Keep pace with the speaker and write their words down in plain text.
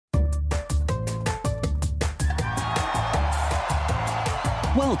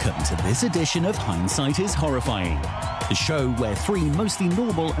Welcome to this edition of Hindsight is Horrifying, the show where three mostly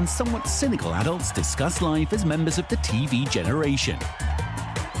normal and somewhat cynical adults discuss life as members of the TV generation.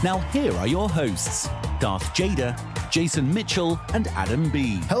 Now here are your hosts, Darth Jada, Jason Mitchell, and Adam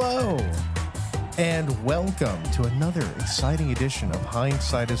B. Hello, and welcome to another exciting edition of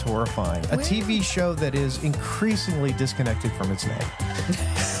Hindsight is Horrifying, a TV show that is increasingly disconnected from its name.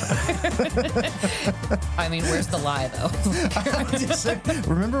 I mean, where's the lie, though?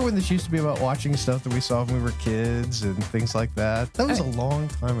 Remember when this used to be about watching stuff that we saw when we were kids and things like that? That was a long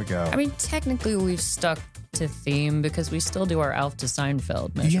time ago. I mean, technically, we've stuck to theme because we still do our Alf to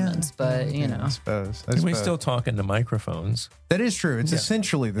Seinfeld measurements, but, you know. I suppose. We still talk into microphones. That is true. It's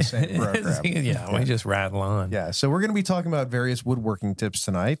essentially the same program. Yeah, we just rattle on. Yeah, so we're going to be talking about various woodworking tips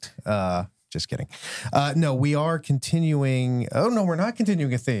tonight. Just kidding. No, we are continuing. Oh, no, we're not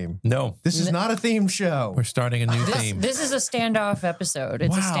continuing a theme. No. This is not a theme show. We're starting a new theme. This is a standoff episode.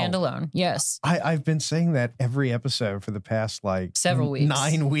 It's a standalone. Yes. I've been saying that every episode for the past, several weeks.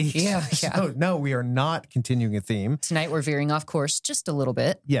 9 weeks. Yeah. So, no, we are not continuing a theme. Tonight we're veering off course just a little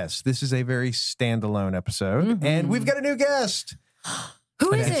bit. Yes, this is a very standalone episode. Mm-hmm. And we've got a new guest.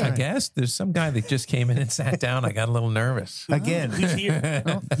 Who is it? I guess there's some guy that just came in and sat down. I got a little nervous. Again. Who's here?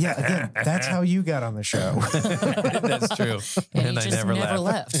 Yeah, again, that's how you got on the show. That's true. And I he just never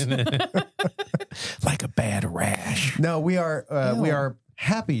left. Like a bad rash. No, we are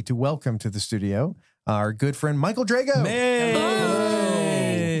happy to welcome to the studio our good friend Michael Drago.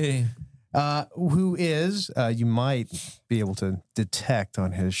 Hey. Who is, you might be able to detect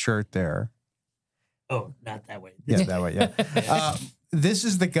on his shirt there. Oh, not that way. Yeah, that way, yeah. This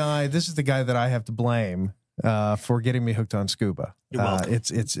is the guy that I have to blame for getting me hooked on scuba. You're welcome. It's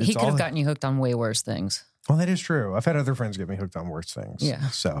He could all, have gotten you hooked on way worse things. well, that is true. I've had other friends get me hooked on worse things. Yeah.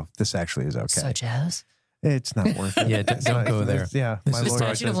 So this actually is okay. Such as? It's not worth it. Yeah, don't go there. Yeah. This my is The lawyer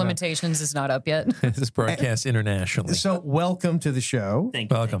statute says of no. limitations is not up yet. This is broadcast internationally. So welcome to the show.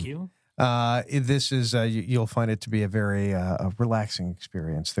 Thank you. Welcome. Thank you. This is you'll find it to be a very a relaxing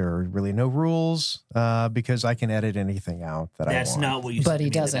experience. There are really no rules because I can edit anything out that I want. That's not what you said. But to he me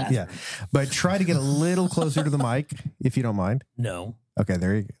in the doesn't. bathroom. Yeah, but try to get a little closer to the mic if you don't mind. No, Okay,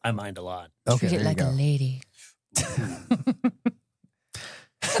 there you go. I mind a lot. Okay, Treat there it you like go. a lady.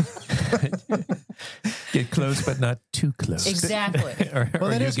 Get close, but not too close. Exactly. Well,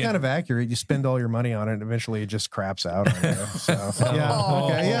 that is kind of accurate. You spend all your money on it, and eventually it just craps out on you. So yeah,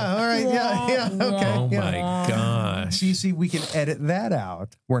 okay, yeah, all right, yeah, okay. Oh, yeah. my gosh. So you see, we can edit that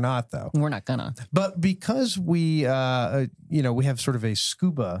out. We're not though, We're not gonna. but because we, we have sort of a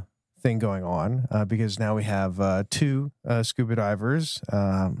scuba thing going on because now we have two scuba divers.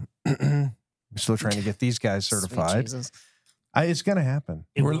 We're still trying to get these guys Sweet certified. Jesus. It's going to happen.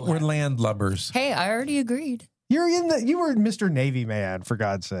 It We're will happen. landlubbers. Hey, I already agreed. You were Mr. Navy man, for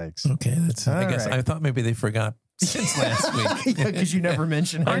God's sakes. Okay, that's. I All guess right. I thought maybe they forgot since last week. Because you never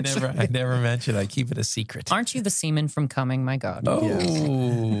mentioned I it. never mentioned. I keep it a secret. Aren't you the seaman from Coming? My God.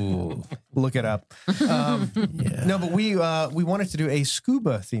 Oh, Look it up. yeah. No, but we wanted to do a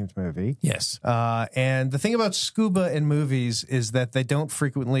scuba themed movie. Yes. And the thing about scuba in movies is that they don't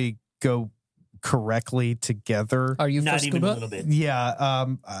frequently go correctly together. Are you for Not even a scuba? little bit. Yeah.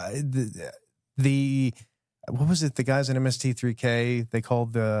 The what was it? The guys in MST3K, they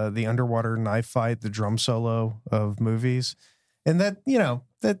called the underwater knife fight the drum solo of movies. And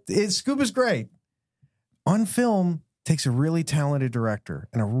scuba's great. On film, takes a really talented director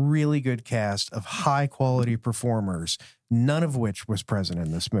and a really good cast of high quality performers, none of which was present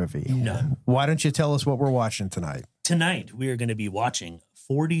in this movie. None. Why don't you tell us what we're watching tonight? Tonight, we are going to be watching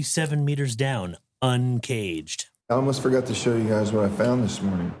 47 Meters Down, Uncaged. I almost forgot to show you guys what I found this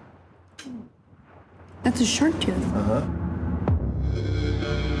morning. That's a shark tooth.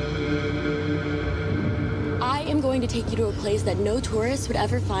 I am going to take you to a place that no tourist would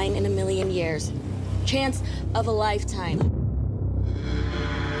ever find in a million years. Chance of a lifetime.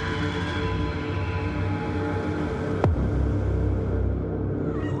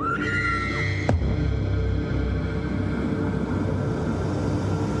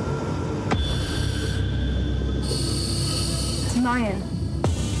 It's Mayan.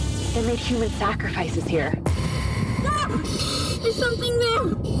 They made human sacrifices here. There's something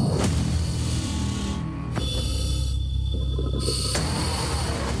there!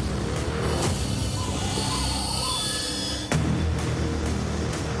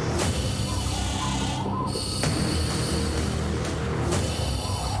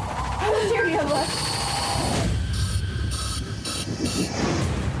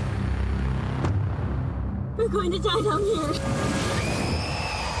 We're going to die down here.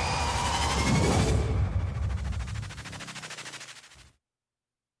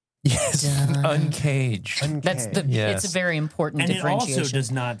 Uncaged. That's the. Yes. It's a very important And it differentiation. also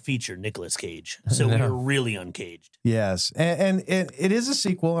does not feature Nicolas Cage. So No. we're really uncaged. Yes, and it is a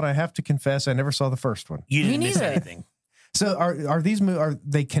sequel, and I have to confess, I never saw the first one. You didn't Me miss neither. anything. So are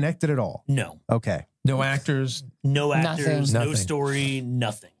they connected at all? No. Okay. No actors. No actors, Nothing. no story,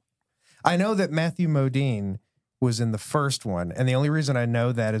 nothing. I know that Matthew Modine was in the first one, and the only reason I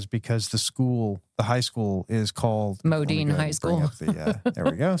know that is because the high school is called Modine let me go ahead High and School. bring up there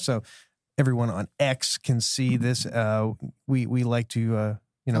we go. So everyone on X can see this. We like to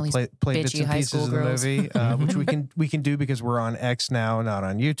All these play bits bitchy and high pieces school of the girls. movie, which we can do because we're on X now, not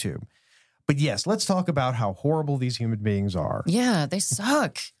on YouTube. But yes, let's talk about how horrible these human beings are. Yeah, they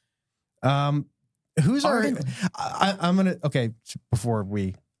suck. Who's our? Ardent. I'm gonna before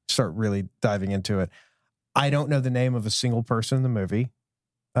we start really diving into it. I don't know the name of a single person in the movie.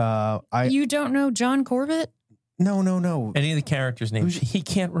 You don't know John Corbett? No. Any of the characters' names. He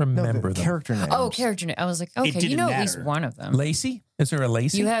can't remember them. Character names. Oh, character name. I was like, okay, you didn't know at least matter. one of them. Lacey? Is there a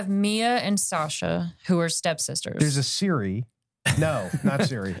Lacey? You have Mia and Sasha, who are stepsisters. There's a Siri. No, not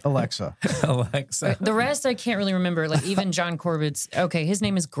Siri. Alexa. Alexa. The rest I can't really remember. Like even John Corbett's. Okay, his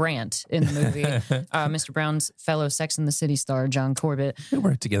name is Grant in the movie. Mr. Brown's fellow Sex and the City star, John Corbett. We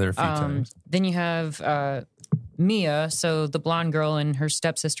worked together a few times. Then you have Mia, so the blonde girl, and her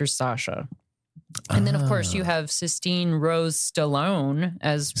stepsister Sasha. And then, of course, you have Sistine Rose Stallone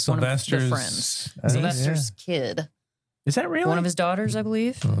as one of the Sylvester's friends. niece? Sylvester's kid. Is that really? One of his daughters, I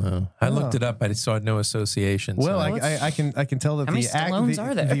believe. I looked it up. I saw no association. Well, so. I can tell that How many Stallones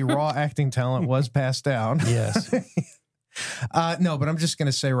are there? the raw acting talent was passed down. Yes. No, but I'm just going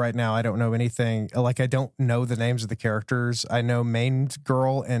to say right now, I don't know anything. Like, I don't know the names of the characters. I know main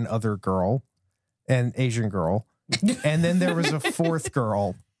girl and other girl and Asian girl. And then there was a fourth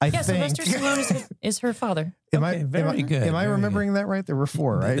girl, I think. Sylvester Stallone is her father. very good. Am I Very remembering that right? There were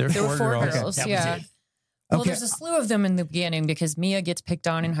four, right? There There were four girls. girls, That was yeah. it. Well, Okay. there's a slew of them in the beginning because Mia gets picked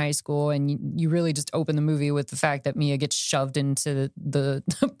on in high school, and you really just open the movie with the fact that Mia gets shoved into the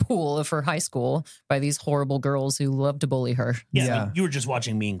pool of her high school by these horrible girls who love to bully her. Yeah, Yeah. I mean, you were just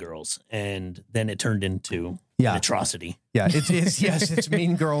watching Mean Girls, and then it turned into Yeah. an atrocity. Yeah, it's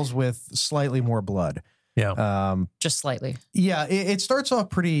Mean Girls with slightly more blood. Yeah. Just slightly. Yeah, it starts off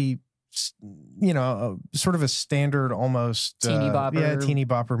pretty, sort of a standard, almost Teeny bopper. teeny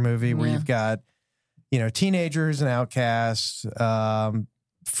bopper movie where Yeah. you've got, teenagers and outcasts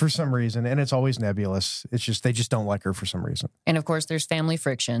for some reason, and it's always nebulous. It's just they just don't like her for some reason. And of course, there's family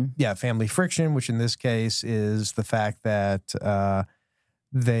friction. Yeah, family friction, which in this case is the fact that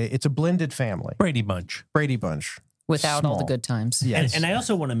it's a blended family, Brady Bunch. Brady Bunch. Without all the Small. good times. Yes, And I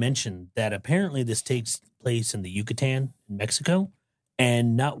also want to mention that apparently this takes place in the Yucatan in Mexico,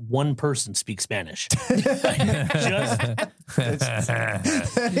 and not one person speaks Spanish.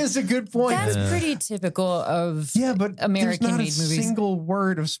 that is a good point. That's pretty typical of Yeah, but there's American-made not a movies. single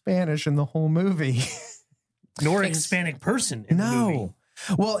word of Spanish in the whole movie. Nor a Hispanic person in the movie. No.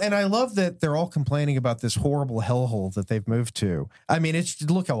 Well, and I love that they're all complaining about this horrible hellhole that they've moved to. I mean,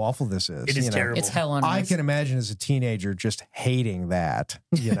 look how awful this is. It is terrible. It's hell on I earth. can imagine as a teenager just hating that.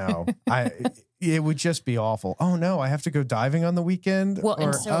 It would just be awful. Oh no, I have to go diving on the weekend. Well,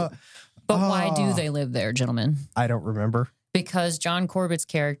 and so- But why do they live there, gentlemen? I don't remember. Because John Corbett's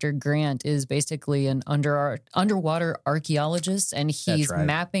character, Grant, is basically an underwater archaeologist, and he's right.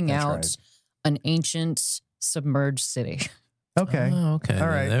 mapping That's out right. an ancient submerged city. Okay. Oh, okay. All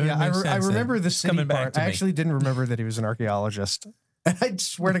right. That would Yeah, make I sense then. remember the It's city coming back part. to I me. actually didn't remember that he was an archaeologist. I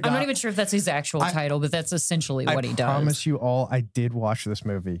swear to God. I'm not even sure if that's his actual title, but that's essentially what he I does. promise you all, I did watch this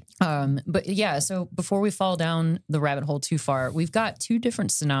movie. But yeah, so before we fall down the rabbit hole too far, we've got two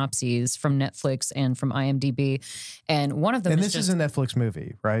different synopses from Netflix and from IMDb, and one of them And is this just is a Netflix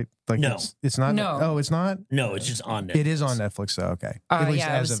movie, right? Like No. it's not. No. Oh, it's not. No, it's just on Netflix. It is on Netflix, though. Okay. At least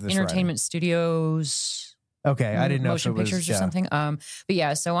yeah, it as was of this Entertainment Studios. writing. Okay, I didn't know Motion if it was pictures or something. But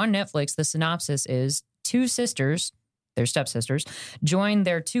yeah, so on Netflix, the synopsis is two sisters, their stepsisters, join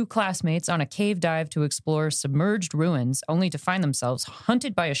their two classmates on a cave dive to explore submerged ruins, only to find themselves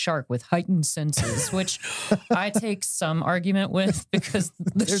hunted by a shark with heightened senses, which I take some argument with because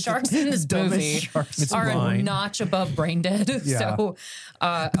the sharks in this dumbest movie sharks It's are a blind. notch above brain dead. Yeah. So,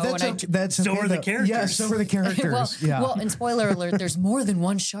 That's So okay, are the though. characters. Yeah, so are the characters. well, yeah. well, and spoiler alert, there's more than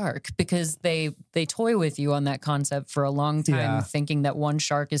one shark because they toy with you on that concept for a long time, Yeah. thinking that one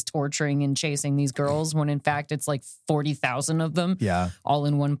shark is torturing and chasing these girls when in fact it's like 40,000 of them Yeah. all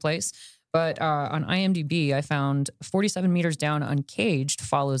in one place. But on IMDb, I found 47 Meters Down Uncaged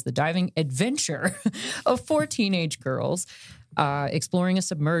follows the diving adventure of four teenage girls exploring a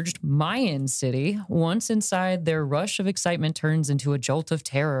submerged Mayan city. Once inside, their rush of excitement turns into a jolt of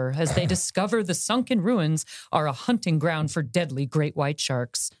terror as they discover the sunken ruins are a hunting ground for deadly great white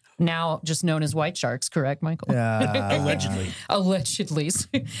sharks. Now just known as white sharks, correct, Michael? Allegedly. Allegedly.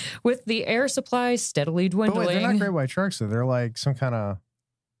 With the air supply steadily But dwindling. wait, they're not great white sharks, though. They're like some kind of...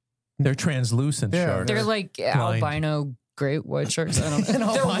 They're translucent Yeah, sharks. They're like Blind. albino great white sharks. I don't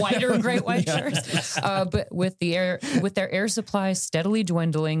know. They're whiter great white sharks. But with their air supply steadily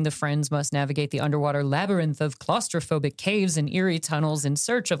dwindling, the friends must navigate the underwater labyrinth of claustrophobic caves and eerie tunnels in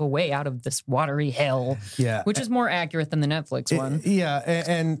search of a way out of this watery hell. Yeah. Which is more accurate than the Netflix one.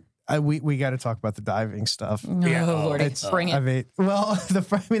 We got to talk about the diving stuff. Oh, Lordy. Bring it. I mean, I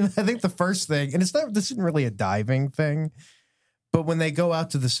think the first thing, and this isn't really a diving thing, but when they go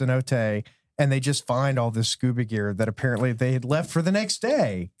out to the cenote and they just find all this scuba gear that apparently they had left for the next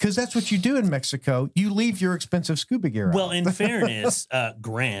day, because that's what you do in Mexico. You leave your expensive scuba gear out. Well, in fairness,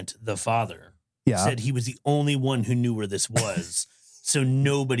 Grant, the father, said he was the only one who knew where this was. So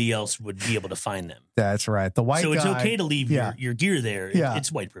nobody else would be able to find them. That's right. The white So it's guy, okay to leave your gear there. Yeah.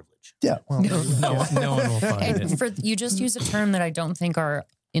 It's white privilege. Yeah. Well, no one will find it. You just use a term that I don't think our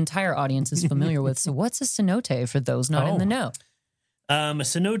entire audience is familiar with. So what's a cenote for those not in the know? A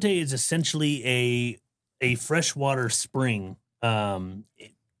cenote is essentially a freshwater spring,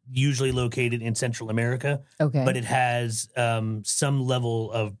 usually located in Central America. Okay. But it has some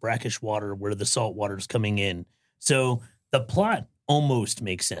level of brackish water where the salt water is coming in. So the plot almost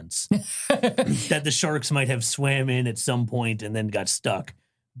makes sense that the sharks might have swam in at some point and then got stuck.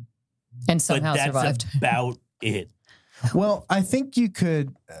 And somehow but that's survived. about it. Well, I think you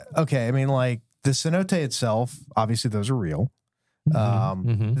could. Okay, I mean, like the cenote itself, obviously those are real.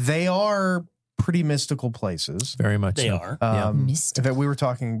 They are pretty mystical places. Very much They so. are. In fact, we were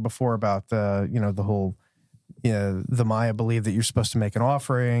talking before about the whole, the Maya believe that you're supposed to make an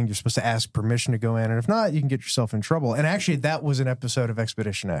offering, you're supposed to ask permission to go in, and if not, you can get yourself in trouble. And actually, that was an episode of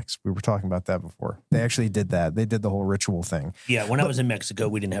Expedition X. We were talking about that before. They actually did that. They did the whole ritual thing. Yeah, when I was in Mexico,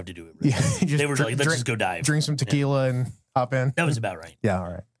 we didn't have to do it. Really. Yeah, They were like, let's just go dive. drink some tequila and hop in. That was about right. Yeah, all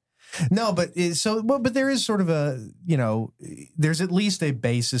right. No, but but there is sort of a, there's at least a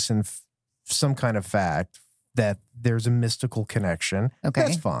basis in some kind of fact that there's a mystical connection. Okay.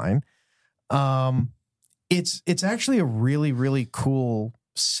 That's fine. It's actually a really, really cool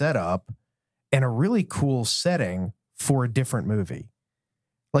setup and a really cool setting for a different movie.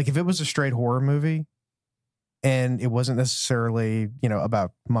 Like if it was a straight horror movie and it wasn't necessarily,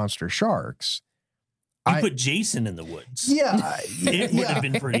 about monster sharks. You put Jason in the woods. Yeah. It would have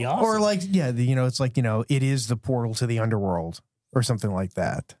been pretty awesome. Or like, it's like, it is the portal to the underworld or something like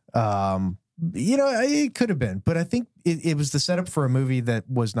that. It could have been, but I think it was the setup for a movie that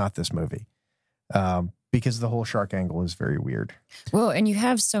was not this movie. Because the whole shark angle is very weird. Well, and you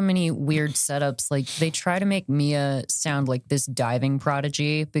have so many weird setups. Like they try to make Mia sound like this diving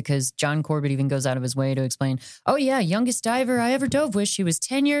prodigy because John Corbett even goes out of his way to explain, oh yeah, youngest diver I ever dove with. She was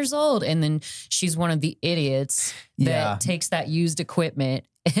 10 years old. And then she's one of the idiots that takes that used equipment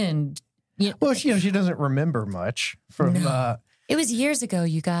and... Well, she doesn't remember much from... It was years ago,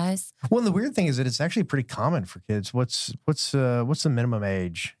 you guys. Well, and the weird thing is that it's actually pretty common for kids. What's the minimum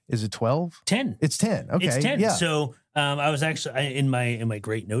age? Is it 12? 10. It's 10. Okay. It's 10. Yeah. So I was actually in my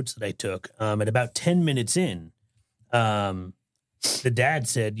great notes that I took at about 10 minutes in, the dad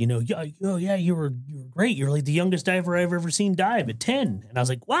said, yeah, you were great. You're like the youngest diver I've ever seen dive at 10. And I was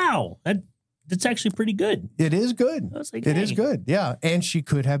like, wow, that's actually pretty good. It is good. I was like, it is good. Yeah. And she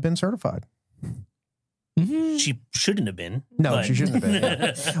could have been certified. She shouldn't have been. No, she shouldn't have been.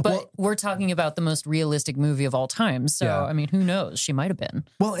 Yeah. But we're talking about the most realistic movie of all time. So, Yeah. I mean, who knows? She might have been.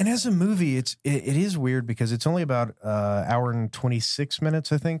 Well, and as a movie, it is weird because it's only about hour and 26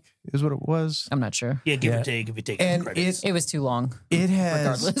 minutes, I think, is what it was. I'm not sure. Yeah, give or take if you take And credits. It was too long. It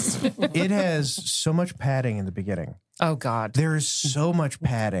has Regardless. it has so much padding in the beginning. Oh, God. There is so much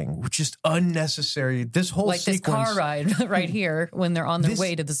padding, which is unnecessary. This whole Like this sequence, car ride right here when they're on their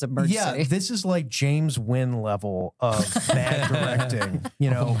way to the submerged city. this is like James Wynn level of bad directing.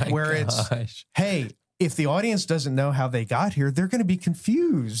 Where it's, hey, if the audience doesn't know how they got here, they're going to be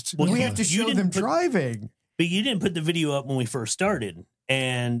confused. Well, we have to show them driving. But you didn't put the video up when we first started.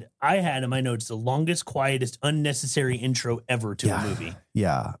 And I had in my notes the longest, quietest, unnecessary intro ever to a movie.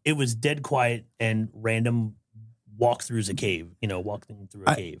 Yeah. It was dead quiet and random walkthroughs a cave, walking through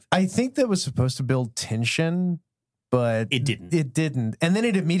a cave. I think that was supposed to build tension, but It didn't. It didn't. And then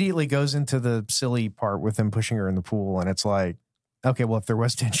it immediately goes into the silly part with him pushing her in the pool. And it's like, okay, well, if there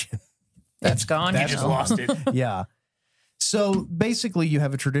was tension, That's gone. You just lost it. yeah. So basically, you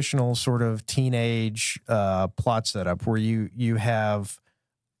have a traditional sort of teenage plot setup where you have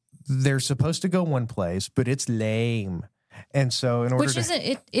they're supposed to go one place, but it's lame, and so in order Which to, isn't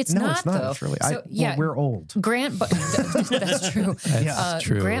it? It's no, not it's not. though. It's really, So, yeah, we're old. Grant, that's true. That's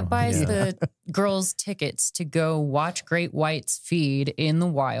true. Grant buys Yeah. the girls tickets to go watch great whites feed in the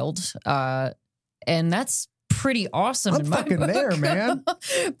wild, and that's pretty awesome. I'm in my fucking book. there, man.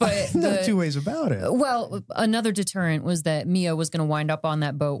 But No two ways about it. well, another deterrent was that Mia was going to wind up on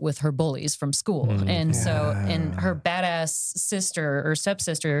that boat with her bullies from school, and and her badass sister or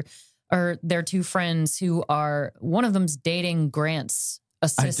stepsister are their two friends who are one of them's dating Grant's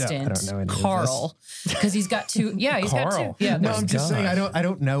assistant, I don't know any of this. Carl, because he's got two. Yeah, he's got Carl. two. Yeah, No, there's- I'm just saying I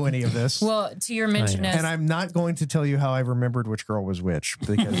don't know any of this. well, to your mention as and I'm not going to tell you how I remembered which girl was which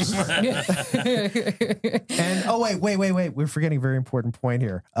because. And wait, we're forgetting a very important point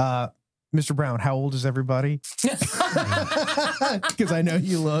here. Mr. Brown, how old is everybody? Because I know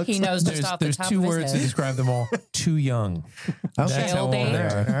you look. he knows just off the There's top two of his words to head. describe them all. Too young. That's how old they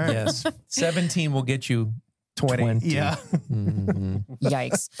Jailbait. are. All right. Yes. 17 will get you 20. Yeah.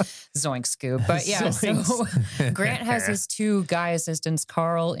 Yikes. Zoink scoop. But yeah, so Grant has his two guy assistants,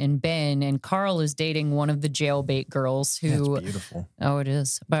 Carl and Ben, and Carl is dating one of the jailbait girls who That's beautiful. Oh, it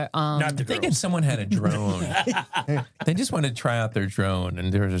is. But Not the I'm thinking girls. someone had a drone. They just wanted to try out their drone,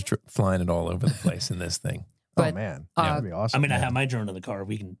 and they were just flying it all over the place in this thing. But, oh man, uh, that would be awesome. I mean, I have my drone in the car.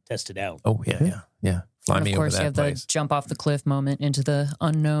 We can test it out. Oh, yeah. Fly and me of course, over you that have place. the jump off the cliff moment into the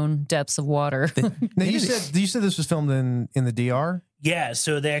unknown depths of water. Now you said this was filmed in the DR. Yeah,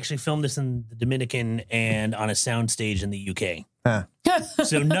 so they actually filmed this in the Dominican and on a soundstage in the UK. Huh.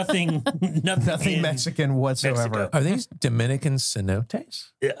 So nothing in Mexican whatsoever. Mexico. Are these Dominican cenotes?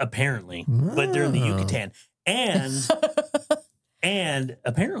 Apparently, but they're in the Yucatan, and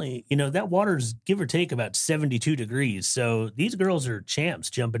apparently, that water's give or take about 72 degrees. So these girls are champs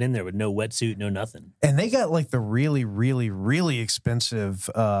jumping in there with no wetsuit, no nothing. And they got like the really, really, really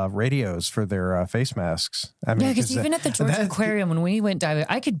expensive radios for their face masks. I mean, Yeah, because even at the Georgia Aquarium, when we went diving,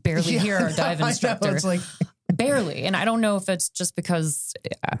 I could barely hear our dive I know, instructor. it's like Barely. And I don't know if it's just because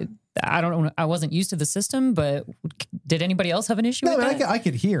I don't know. I wasn't used to the system, but did anybody else have an issue no, with I mean, that? I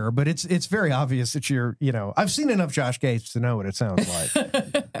could hear, but it's very obvious that you're, I've seen enough Josh Gates to know what it sounds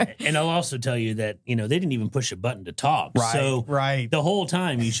like. And I'll also tell you that, they didn't even push a button to talk. Right, So right. the whole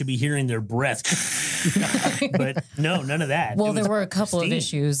time you should be hearing their breath. But no, none of that. Well, It there was were a couple of pristine.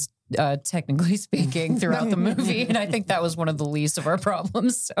 issues, technically speaking, throughout the movie. And I think that was one of the least of our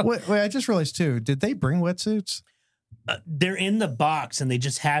problems. So. Wait, I just realized too, did they bring wetsuits? They're in the box and they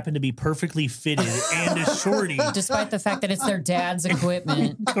just happen to be perfectly fitted and a shorty. Despite the fact that it's their dad's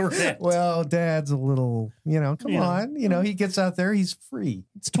equipment. Correct. Well, Dad's a little, come on. He gets out there, he's free.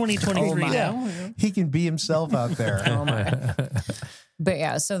 It's 2023 now. He can be himself out there. Oh my. But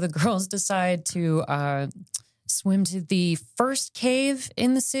yeah, so the girls decide to swim to the first cave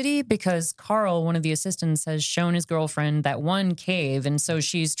in the city because Carl, one of the assistants, has shown his girlfriend that one cave. And so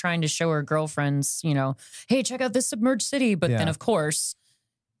she's trying to show her girlfriends, hey, check out this submerged city. But then, Yeah. of course,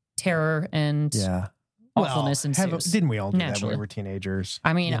 terror and awfulness ensues. Didn't we all do that when Naturally. we were teenagers?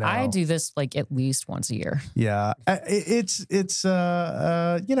 I mean, I do this like at least once a year. Yeah, it's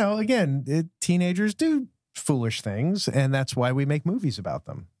again, teenagers do foolish things, and that's why we make movies about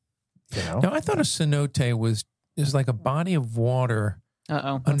them. No, I thought a cenote is like a body of water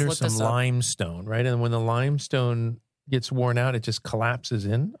under some limestone, right? And when the limestone gets worn out, it just collapses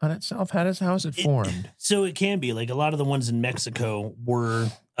in on itself. How is it formed? So it can be like a lot of the ones in Mexico were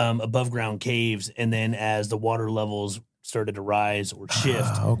above ground caves. And then as the water levels started to rise or shift,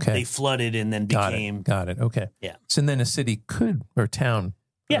 they flooded and then became. Got it. Okay. Yeah. So then a city or town.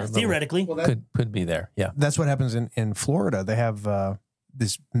 Yeah, theoretically. Could be there. Yeah. That's what happens in Florida. They have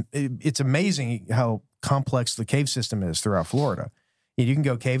this. It's amazing how complex the cave system is throughout Florida. You can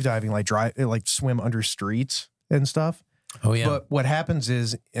go cave diving, like swim under streets and stuff. Oh yeah. But what happens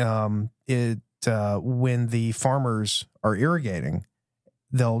is, when the farmers are irrigating,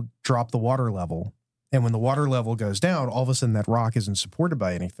 they'll drop the water level, and when the water level goes down, all of a sudden that rock isn't supported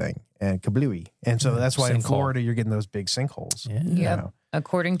by anything, and kablooey. And so that's why in Sinkhole. Florida you're getting those big sinkholes. Yeah. Yep.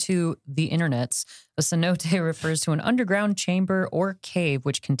 According to the internets, a cenote refers to an underground chamber or cave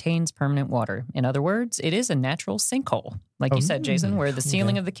which contains permanent water. In other words, it is a natural sinkhole, like you said, Jason, where the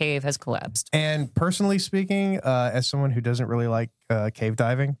ceiling of the cave has collapsed. And personally speaking, as someone who doesn't really like cave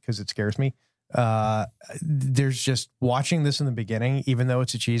diving because it scares me, there's just watching this in the beginning, even though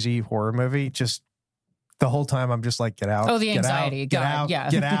it's a cheesy horror movie, just the whole time I'm just like, get out. Oh, the get anxiety. Out, get God, out, yeah.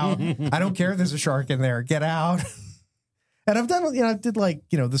 get out. I don't care if there's a shark in there. Get out. And I've done, I did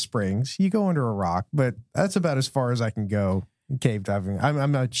the springs. You go under a rock, but that's about as far as I can go cave diving.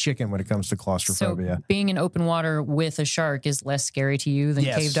 I'm a chicken when it comes to claustrophobia. So being in open water with a shark is less scary to you than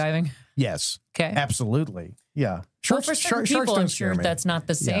cave diving? Yes. Okay. Absolutely. Yeah. Sharks, for certain people, I'm sure that's not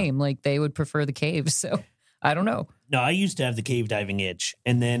the same. Yeah. Like they would prefer the caves. So I don't know. No, I used to have the cave diving itch.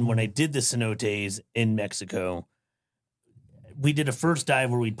 And then when I did the cenotes in Mexico, we did a first dive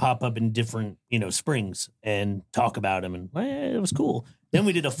where we'd pop up in different, springs and talk about them. And it was cool. Then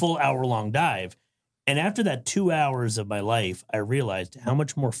we did a full hour-long dive. And after that 2 hours of my life, I realized how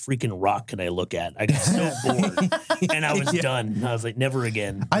much more freaking rock can I look at? I got so bored. And I was done. I was like, never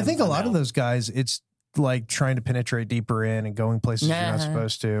again. I think a lot of those guys, it's like trying to penetrate deeper in and going places you're not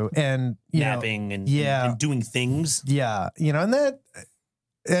supposed to. And napping and doing things. Yeah. And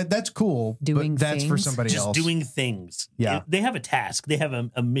that's cool. But that's for somebody else. Just doing things. Yeah. They have a task. They have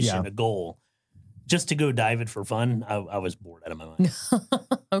a mission, a goal. Just to go dive it for fun, I was bored out of my mind.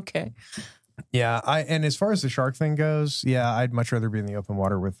 Okay. Yeah, and as far as the shark thing goes, I'd much rather be in the open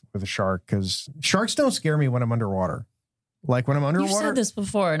water with a shark because sharks don't scare me when I'm underwater. Like when I'm underwater. You've said this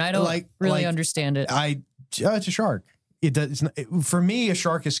before, and I don't really understand it. It's a shark. It does for me. A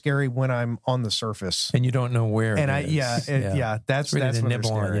shark is scary when I'm on the surface and you don't know where. And that's when nibble they're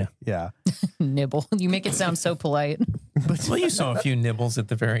scary. on you. Yeah, nibble. You make it sound so polite. Well, you saw a few nibbles at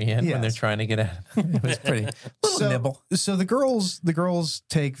the very end when they're trying to get out. It was pretty little nibble. So the girls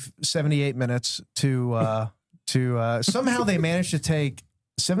take 78 minutes to somehow they managed to take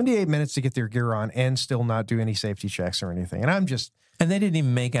 78 minutes to get their gear on and still not do any safety checks or anything. And they didn't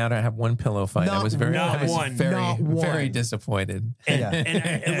even make out or have one pillow fight. I was very disappointed.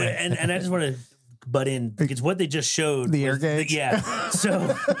 And I just want to butt in because what they just showed the air gauge. So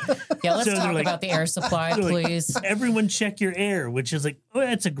let's talk about the air supply, please. Everyone check your air, which is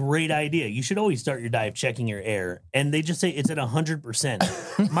that's a great idea. You should always start your dive checking your air. And they just say it's at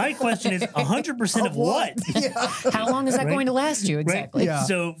 100%. My question is 100% of what? Yeah. How long is that going to last you exactly? Right? Yeah.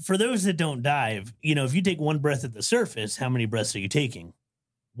 So for those that don't dive, if you take one breath at the surface, how many breaths are you taking?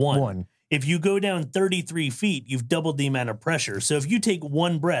 One. If you go down 33 feet, you've doubled the amount of pressure. So if you take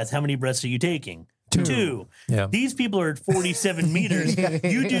one breath, how many breaths are you taking? Two. Yeah. These people are at 47 meters.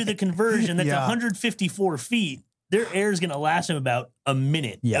 You do the conversion, that's 154 feet. Their air is going to last them about a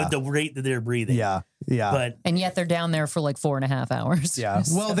minute at the rate that they're breathing. Yeah. And yet they're down there for 4.5 hours. Yeah.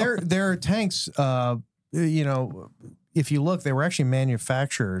 Well, their tanks, if you look, they were actually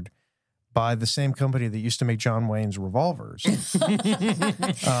manufactured by the same company that used to make John Wayne's revolvers. And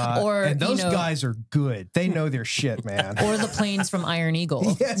those guys are good. They know their shit, man. Or the planes from Iron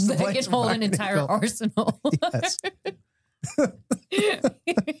Eagle. Yes, they can hold an entire arsenal. Yes. But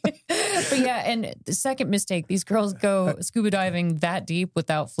and the second mistake, these girls go scuba diving that deep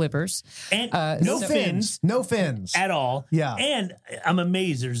without flippers. And no fins at all. Yeah. And I'm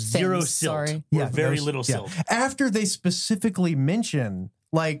amazed there's zero silt. Or very little silt. After they specifically mention,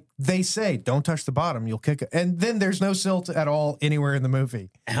 they say, don't touch the bottom, you'll kick it. And then there's no silt at all anywhere in the movie.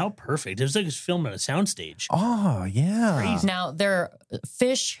 How perfect. It was like it's filmed on a soundstage. Oh, yeah. Crazy. Now, there are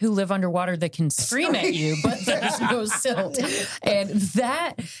fish who live underwater that can scream at you, but there's no silt. And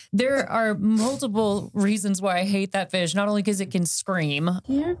there are multiple reasons why I hate that fish. Not only because it can scream.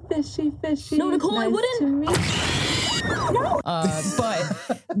 You're fishy. No, Nicole, I wouldn't.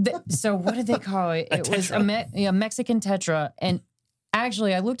 So what did they call it? It was a Mexican tetra. And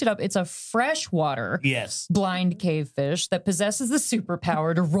actually, I looked it up. It's a freshwater blind cave fish that possesses the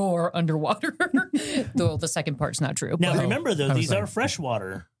superpower to roar underwater. Though the second part's not true. Now, remember, though, these are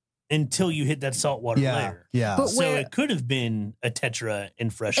freshwater until you hit that saltwater layer. Yeah. But so it could have been a tetra in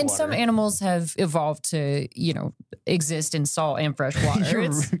freshwater. And some animals have evolved to, exist in salt and freshwater.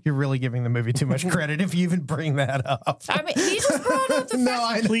 You're really giving the movie too much credit if you even bring that up. I mean, he just brought up the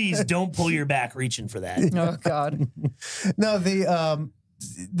fact. Please don't pull your back reaching for that. Oh, God. No,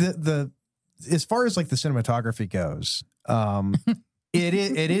 the as far as the cinematography goes,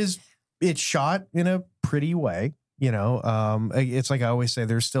 it's shot in a pretty way. It's like I always say,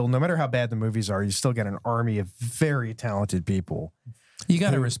 there's still, no matter how bad the movies are, you still get an army of very talented people. You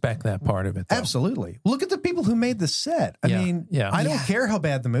got to respect that part of it, though. Absolutely. Look at the people who made the set. I don't care how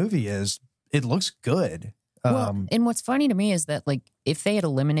bad the movie is. It looks good. And what's funny to me is that, if they had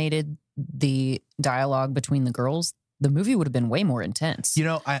eliminated the dialogue between the girls, the movie would have been way more intense.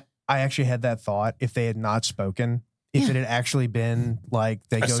 I actually had that thought if they had not spoken, if it had actually been a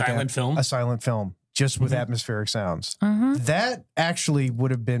silent film. Just with atmospheric sounds. That actually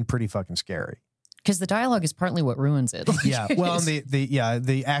would have been pretty fucking scary. Because the dialogue is partly what ruins it. Yeah. Well, and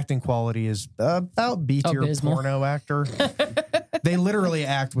the acting quality is about B-tier porno actor. They literally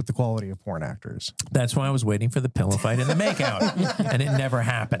act with the quality of porn actors. That's why I was waiting for the pillow fight and the makeout, and it never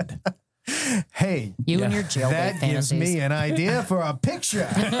happened. Hey, you and your jailbait that fantasies. gives me an idea for a picture.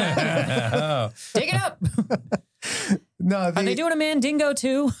 Dig it up. No, Are they doing a Mandingo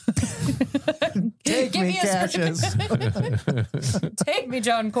too? Take Give me, me a Cassius. Take me,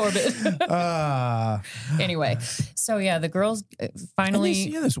 John Corbett. Anyway, so yeah, the girls finally.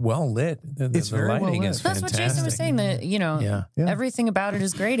 Yeah, it's well lit. It's the very well lighting lit. is That's fantastic. what Jason was saying. That Yeah. everything about it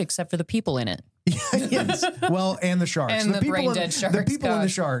is great except for the people in it. Yes. Well, and the sharks. And the people brain-dead The sharks, people and the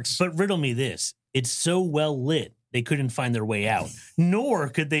God. sharks. But riddle me this. It's so well lit, they couldn't find their way out. Nor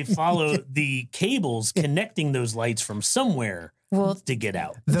could they follow the cables connecting those lights from somewhere to get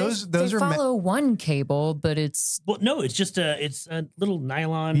out. Those they are follow one cable, but it's Well, no, it's just a little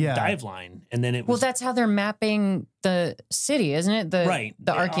nylon dive line. And then it was... well, that's how they're mapping the city, isn't it? The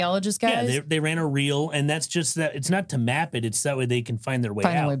archaeologist guys. Yeah, they ran a reel, and that's just that. It's not to map it. It's that way they can find their way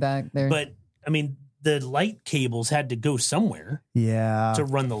Find out. their way back there. But, I mean, the light cables had to go somewhere to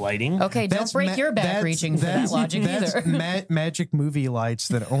run the lighting. Okay, don't break your back reaching for that logic either. Magic movie lights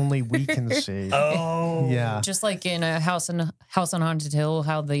that only we can see. Oh, yeah. Just like in a House on Haunted Hill,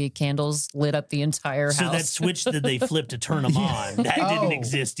 how the candles lit up the entire house. So that switch that they flipped to turn them on, that didn't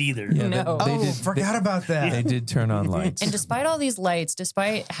exist either. Yeah, No. Forgot about that. They did turn on lights. And despite all these lights,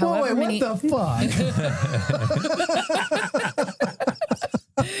 despite Whoa, however wait, many, what the fuck?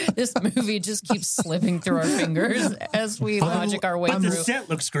 this movie just keeps slipping through our fingers as we logic our way But through. the set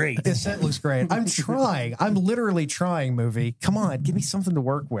looks great. The set looks great. I'm trying. I'm literally trying, movie. Come on, give me something to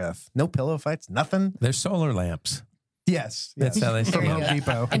work with. No pillow fights, nothing. They're solar lamps. Yes. That's how they From There you Home go.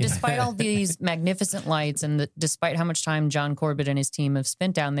 Depot. And despite all these magnificent lights and despite how much time John Corbett and his team have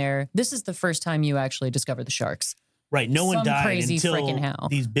spent down there, this is the first time you actually discover the sharks. Right. No one Some died crazy until frickin' how.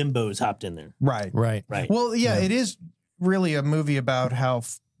 these bimbos hopped in there. Right. Right. Well, yeah, it is really a movie about how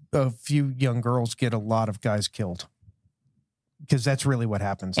a few young girls get a lot of guys killed. Because that's really what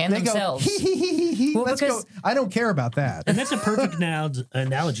happens. And they themselves. Go, hee. Well, Let's go. because- I don't care about that. And that's a perfect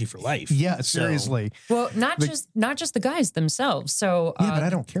analogy for life. Yeah, So- seriously. Well, not just the guys themselves. So Yeah, but I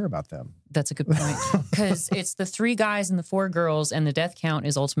don't care about them. that's a good point because it's the 3 guys and the 4 girls, and the death count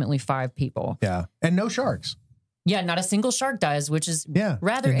is ultimately 5 people. Yeah. And no sharks. Yeah, not a single shark dies, which is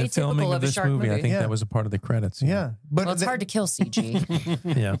rather In the filming atypical of of a this shark movie, I think Yeah. that was a part of the credits. Yeah. But Well, it's hard to kill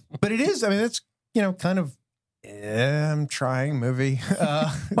CG. Yeah. But it is, I mean, that's, kind of, I'm trying movie.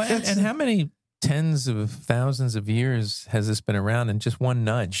 And how many tens of thousands of years has this been around, and just one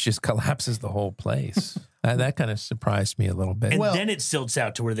nudge just collapses the whole place? That kind of surprised me a little bit. And then it silts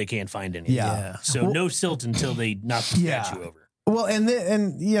out to where they can't find anything. Yeah. So no silt until they knock the statue over. Well,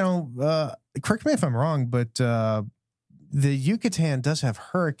 correct me if I'm wrong, but the Yucatan does have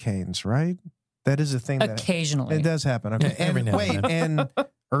hurricanes, right? That is a thing. Occasionally. It does happen. Okay. Every now and then. and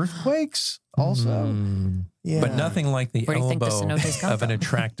earthquakes also? Yeah. But nothing like the Where do you think the elbow cenotes come of an from?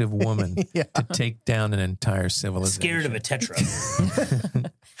 attractive woman to take down an entire civilization. Scared of a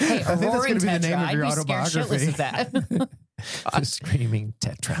tetra. Hey, I a think that's roaring gonna be the name tetra. of your I'd be scared autobiography. shitless of that. The screaming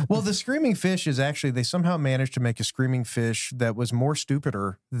tetra. Well, the screaming fish is actually, they somehow managed to make a screaming fish that was more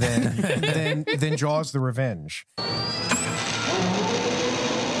stupider than Jaws the Revenge.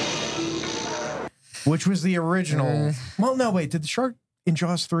 Which was the original. Well, no, wait. Did the shark in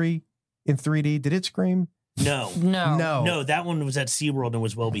Jaws 3 in 3D, did it scream? No. No. That one was at SeaWorld and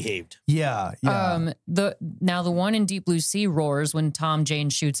was well behaved. Yeah. The one in Deep Blue Sea roars when Tom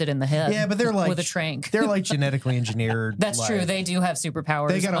Jane shoots it in the head. Yeah, but they're like with a trank. They're like genetically engineered. That's true. They do have superpowers.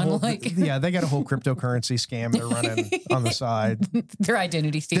 They got a whole unlike they got a whole cryptocurrency scam they're running on the side. their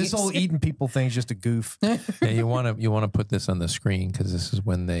identity thieves. This whole eating people thing is just a goof. Yeah, you want to put this on the screen because this is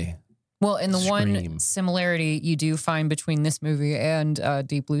when they. Well, and the Scream. one similarity you do find between this movie and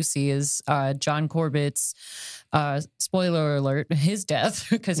Deep Blue Sea is John Corbett's, spoiler alert, his death,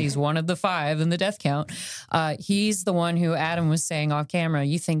 because he's one of the 5 in the death count. He's the one who Adam was saying off camera,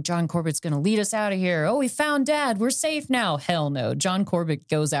 you think John Corbett's going to lead us out of here? Oh, we found Dad. We're safe now. Hell no. John Corbett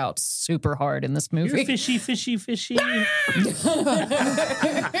goes out super hard in this movie. You're fishy, fishy, fishy.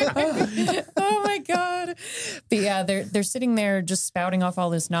 Oh my God. But yeah, they're sitting there just spouting off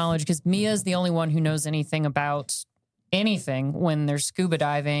all this knowledge because Mia's the only one who knows anything about anything when they're scuba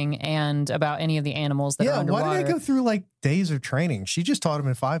diving and about any of the animals that are underwater. Why did they go through like days of training? She just taught them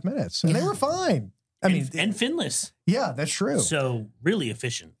in 5 minutes and they were fine. I mean, and finless. Yeah, that's true. So really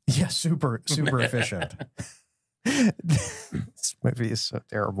efficient. Yeah, super efficient. This movie is so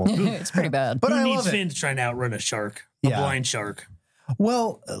terrible. It's pretty bad. But Who I needs love it. fins trying to outrun a shark? A blind shark.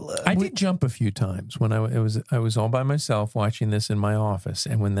 Well, I did jump a few times when I was all by myself watching this in my office,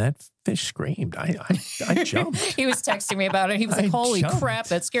 and when that fish screamed, I jumped. He was texting me about it. He was like, "Holy crap,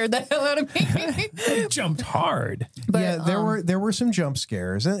 that scared the hell out of me." I jumped hard. But, yeah, there were some jump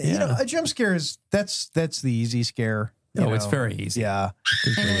scares, and you know, a jump scare is that's the easy scare. It's very easy. Yeah,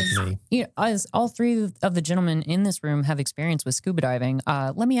 you know, as all three of the gentlemen in this room have experience with scuba diving,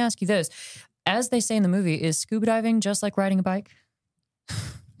 let me ask you this: as they say in the movie, is scuba diving just like riding a bike?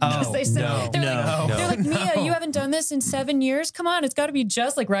 Oh, They're like, Mia, you haven't done this in 7 years? Come on, it's got to be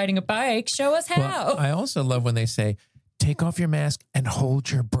just like riding a bike. Show us how. Well, I also love when they say, take off your mask and hold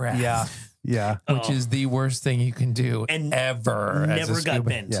your breath. Yeah. Which is the worst thing you can do ever. Never got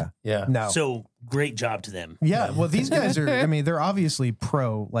bent. Yeah. No. So great job to them. Yeah. Well, these guys are, I mean, they're obviously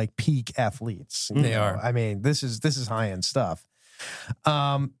pro, like peak athletes. They are. I mean, this is high end stuff.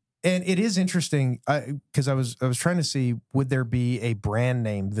 And it is interesting because I was trying to see, would there be a brand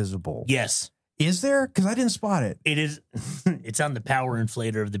name visible? Yes. Is there? Because I didn't spot it. It is. It's on the power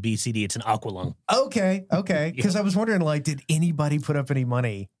inflator of the BCD. It's an Aqualung. Okay. Because I was wondering, like, did anybody put up any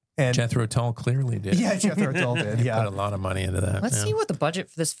money? And Jethro Tull clearly did. Yeah, Jethro Tull did. Yeah, put a lot of money into that. Let's see what the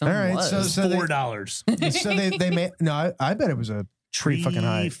budget for this film was. So $4. So they made. No, I bet it was a pretty fucking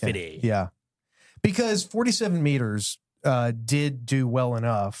high. Yeah, because 47 meters did do well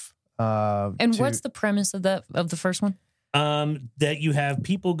enough. And what's the premise of the first one? That you have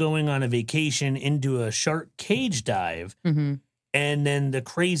people going on a vacation into a shark cage dive, and then the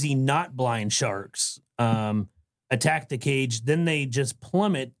crazy not blind sharks attack the cage. Then they just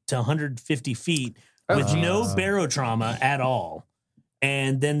plummet to 150 feet with no barotrauma at all.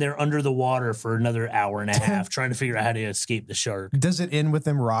 And then they're under the water for another hour and a half trying to figure out how to escape the shark. Does it end with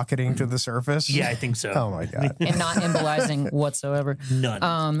them rocketing to the surface? Yeah, I think so. Oh my God. And not embolizing whatsoever. None.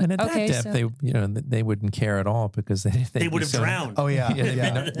 And at that depth, they wouldn't care at all because they would have drowned. Oh yeah.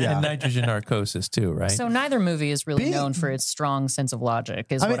 And nitrogen narcosis too, right? So neither movie is really known for its strong sense of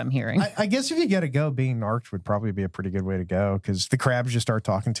logic, is what I'm hearing. I guess if you got to go, being narked would probably be a pretty good way to go because the crabs just start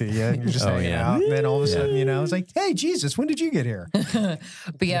talking to you and you're just hanging out. And then all of a sudden, it's like, hey, Jesus, when did you get here?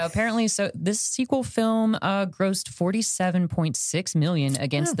 But yeah, apparently, so this sequel film grossed $47.6 million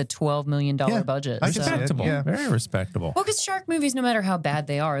against the $12 million budget. Respectable, very respectable. Well, because shark movies, no matter how bad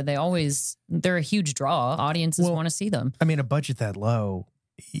they are, they're a huge draw. Audiences want to see them. I mean, a budget that low,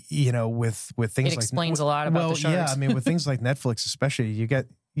 with things it explains a lot about the sharks. Yeah, I mean, with things like Netflix, especially, you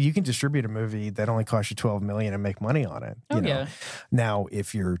can distribute a movie that only costs you $12 million and make money on it. Yeah. Now,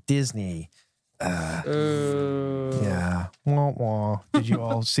 if you're Disney. Yeah. Wah, wah. Did you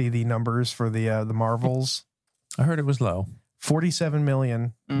all see the numbers for the Marvels? I heard it was low. 47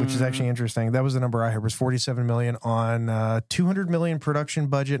 million, which is actually interesting. That was the number I heard, was 47 million on 200 million production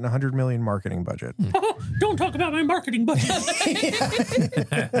budget and 100 million marketing budget. Oh, don't talk about my marketing budget.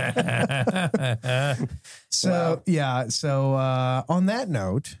 So on that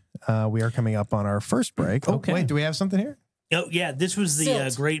note, we are coming up on our first break. Okay. Oh, wait, do we have something here? Oh, yeah. This was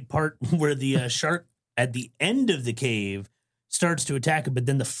the great part where the shark at the end of the cave starts to attack it, but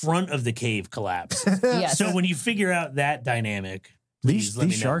then the front of the cave collapses. Yes. So when you figure out that dynamic, these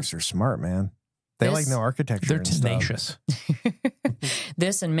sharks are smart, man. They know architecture. They're tenacious.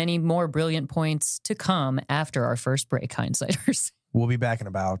 This and many more brilliant points to come after our first break, Hindsighters. We'll be back in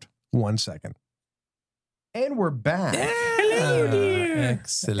about 1 second. And we're back. Hello, dear.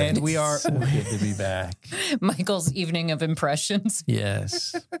 Excellent. And we are so good to be back. Michael's evening of impressions.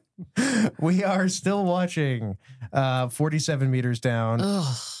 Yes. We are still watching 47 Meters Down,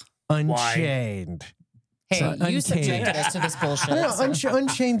 Unchained. Hey, you subjected us to this bullshit.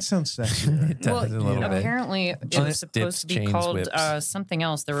 Unchained sounds sexy. It does a little bit. Apparently, it was supposed to be called something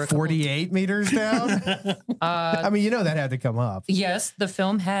else. There were 48 meters down? I mean, that had to come up. Yes, the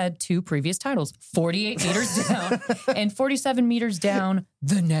film had two previous titles, 48 Meters Down and 47 Meters Down,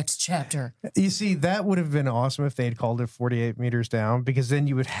 The Next Chapter. You see, that would have been awesome if they'd called it 48 Meters Down, because then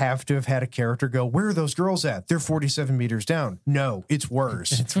you would have to have had a character go, where are those girls at? They're 47 meters down. No, it's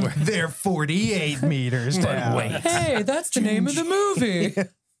worse. They're 48 meters down. Wait. Hey, that's the name of the movie.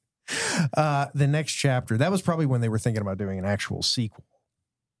 The Next Chapter. That was probably when they were thinking about doing an actual sequel.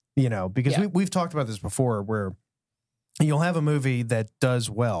 Because we've talked about this before, where you'll have a movie that does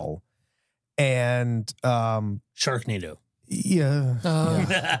well and Sharknado.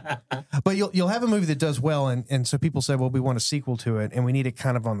 Yeah. But you'll have a movie that does well, and so people say, well, we want a sequel to it, and we need it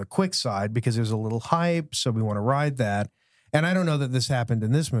kind of on the quick side because there's a little hype, so we want to ride that. And I don't know that this happened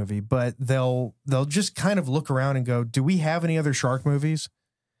in this movie, but they'll just kind of look around and go, do we have any other shark movies?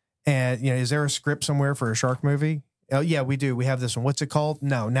 And is there a script somewhere for a shark movie? Oh yeah, we do. We have this one. What's it called?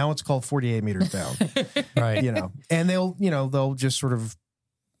 No, now it's called 48 meters down. Right. And they'll just sort of.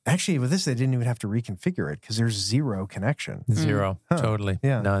 Actually, with this, they didn't even have to reconfigure it because there's zero connection. Zero. Totally.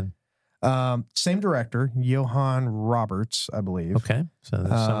 Yeah. None. Same director, Johan Roberts, I believe. Okay. So there's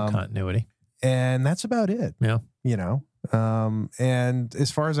some continuity. And that's about it. Yeah. And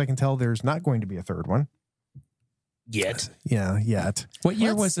as far as I can tell, there's not going to be a third one. Yet. Yeah, yet. What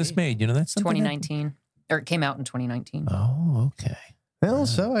year was this made? That's something 2019. Or it came out in 2019. Oh, okay. Well,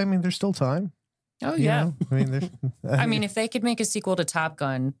 so, I mean, there's still time. Oh, yeah. I mean, there's... I mean, if they could make a sequel to Top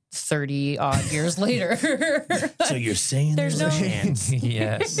Gun 30-odd years later. So you're saying there's no chance?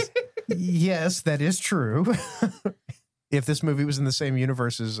 Yes. Yes, that is true. If this movie was in the same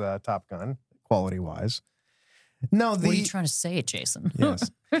universe as Top Gun, quality-wise. No, what are you trying to say, Jason?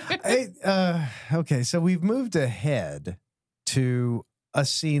 Yes. Okay, so we've moved ahead to a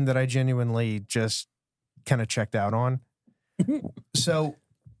scene that I genuinely just kind of checked out on. So...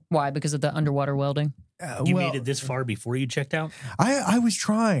 Why? Because of the underwater welding? You made it this far before you checked out? I was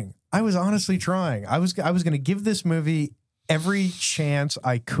trying. I was honestly trying. I was going to give this movie every chance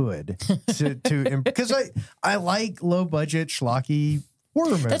I could to because I like low budget schlocky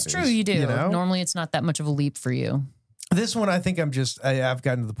horror movies. That's true. You do. Normally, it's not that much of a leap for you. This one, I think I've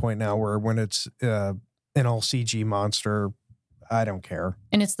gotten to the point now where when it's an all CG monster, I don't care.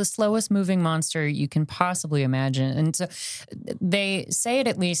 And it's the slowest moving monster you can possibly imagine. And so they say it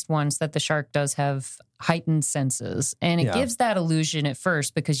at least once that the shark does have heightened senses. And it gives that illusion at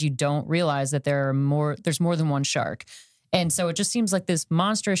first because you don't realize that there's more than one shark. And so it just seems like this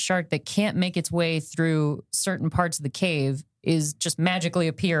monstrous shark that can't make its way through certain parts of the cave is just magically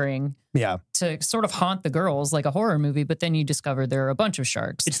appearing to sort of haunt the girls like a horror movie. But then you discover there are a bunch of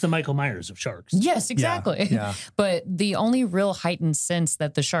sharks. It's the Michael Myers of sharks. Yes, exactly. Yeah. But the only real heightened sense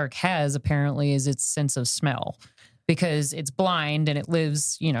that the shark has apparently is its sense of smell. Because it's blind and it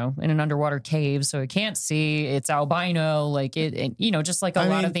lives, in an underwater cave, so it can't see. It's albino, like just like a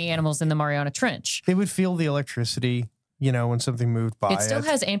lot of the animals in the Mariana Trench. It would feel the electricity, when something moved by. It still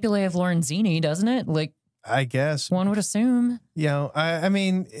has ampullae of Lorenzini, doesn't it? Like, I guess one would assume. I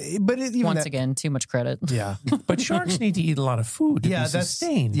mean, but once again, too much credit. Yeah, but sharks need to eat a lot of food to be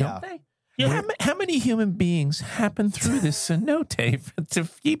sustained, don't they? Yeah. How many human beings happen through this cenote to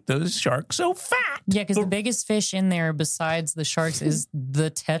keep those sharks so fat? Yeah, because the biggest fish in there besides the sharks is the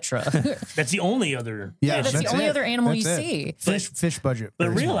tetra. That's the only other. Yeah, that's the only other animal you see. Fish budget. But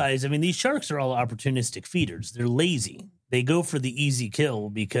realize, these sharks are all opportunistic feeders. They're lazy. They go for the easy kill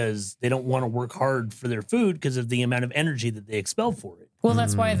because they don't want to work hard for their food because of the amount of energy that they expel for it. Well,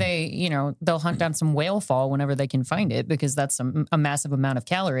 that's why they'll hunt down some whale fall whenever they can find it because that's a massive amount of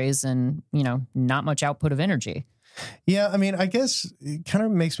calories and, not much output of energy. Yeah, I guess it kind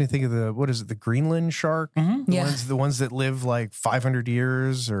of makes me think of the Greenland shark? Mm-hmm. The ones that live like 500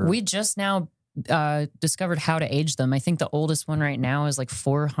 years or... We just now discovered how to age them. I think the oldest one right now is like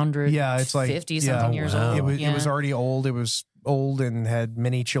 450 it's like 50-something years old. It was already old. It was old and had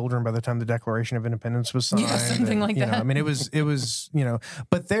many children by the time the Declaration of Independence was signed. Yeah, something like that. It was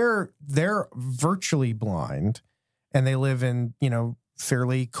but they're virtually blind and they live in,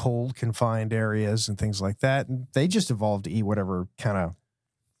 fairly cold, confined areas and things like that. And they just evolved to eat whatever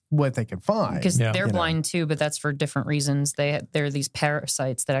what they could find. Because they're blind too, but that's for different reasons. There are these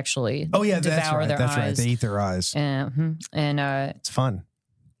parasites that actually devour their eyes. Right. They eat their eyes. And it's fun.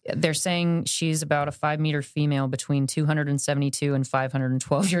 They're saying she's about a 5-meter female between 272 and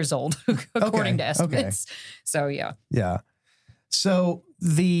 512 years old, according to estimates. Okay. So, yeah. Yeah. So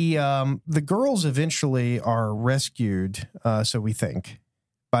the girls eventually are rescued, so we think,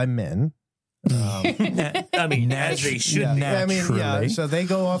 by men. As they should. Yeah. So they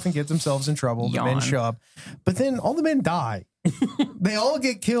go off and get themselves in trouble. The men show up, but then all the men die. They all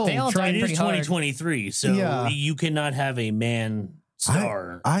get killed. They all died pretty hard. It is 2023, so you cannot have a man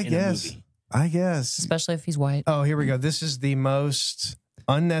star. I in guess. A movie. I guess, especially if he's white. Oh, here we go. This is the most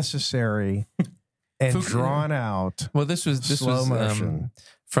unnecessary and drawn out. Well, this was slow motion.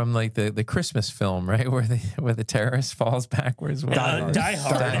 From like the Christmas film, right, where the terrorist falls backwards. Die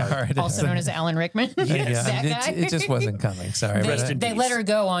Hard. Also known as Alan Rickman. Yes. That guy. It just wasn't coming. Sorry. They let her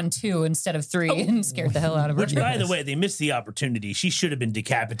go on 2 instead of 3 and scared the hell out of her. Which, by the way, they missed the opportunity. She should have been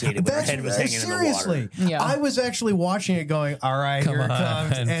decapitated when her head was hanging in the water. Yeah. I was actually watching it going, all right, here it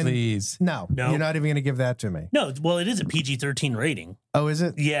comes. And please. No, you're not even going to give that to me. No, well, it is a PG-13 rating. Oh, is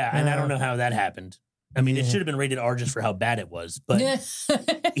it? Yeah, and I don't know how that happened. It should have been rated R just for how bad it was, but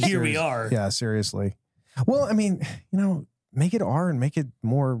here we are. Yeah, seriously. Well, make it R and make it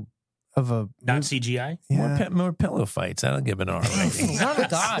more Not CGI? Yeah. More pillow fights. That'll give an R rating. Love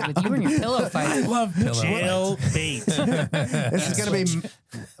God with you and your pillow fights. I love pillow Jail fights. bait. This is going to be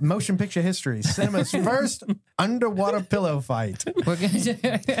motion picture history. Cinema's first underwater pillow fight. We're gonna do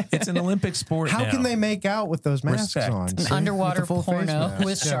It's an Olympic sport. How now. can they make out with those masks Respect. on? an See? underwater With the full face porno mask.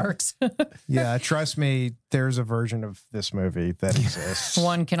 with sharks. Yeah, trust me, there's a version of this movie that exists.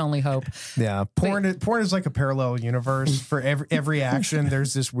 One can only hope. Yeah, porn is like a parallel universe for every action.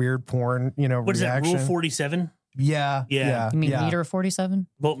 There's this weird porn, What is that, reaction. Rule 47? Yeah. Yeah. You mean yeah. meter 47?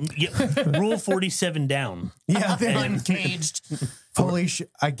 Well, yeah, Rule 47 down. Yeah, Uncaged. holy shit!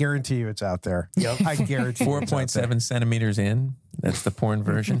 I guarantee you it's out there. Yep. I guarantee you it's out there. 4.7 centimeters in. That's the porn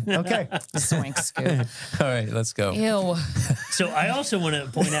version. Okay. Swank scoop. All right, let's go. Ew. So I also want to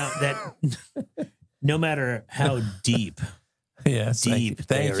point out that no matter how deep Yes, they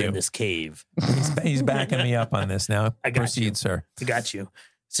thank are you. in this cave, He's backing me up on this now. I got Proceed, you. sir. I got you.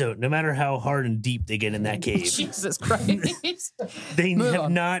 So no matter how hard and deep they get in that cave, Jesus Christ. they Move have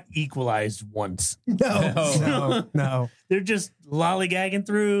on. not equalized once. No. They're just lollygagging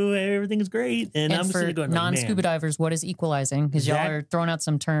through. Everything is great, and I'm And just for sitting there going, non-scuba man, divers, what is equalizing? Because y'all That- are throwing out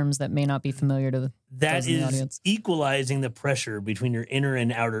some terms that may not be familiar to those that in the is audience. equalizing the pressure between your inner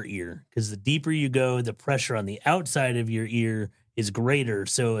and outer ear. Because the deeper you go, the pressure on the outside of your ear is greater.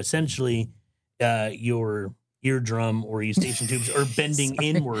 So essentially, your eardrum or eustachian tubes are bending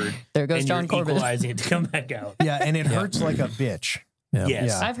inward. There goes and John you're Corbett. equalizing it to come back out. Yeah, and it hurts like a bitch. Yeah.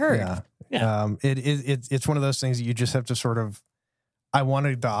 Yes. Yeah, I've heard. Yeah. Yeah. It's one of those things that you just have to sort of. I want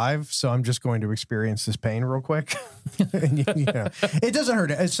to dive, so I'm just going to experience this pain real quick. And, it doesn't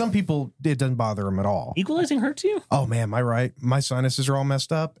hurt. Some people, it doesn't bother them at all. Equalizing hurts you? Oh man, my sinuses are all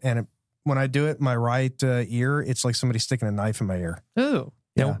messed up, and when I do it, my right ear, it's like somebody sticking a knife in my ear. Ooh.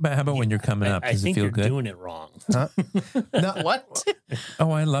 Yeah. But how about when you're coming up? I Does it think feel you're good? doing it wrong. Huh? No, What?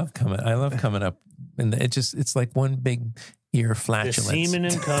 Oh, I love coming up, and it's like one big ear The flatulence. semen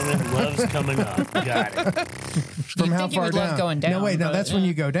and coming loves coming up. Got it. from You'd how think you far would down? love going down, No, wait, no, but, that's when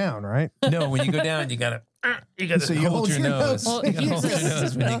you go down, right? No, when you go down, you gotta So you hold your nose. Well, You gotta he hold was your a-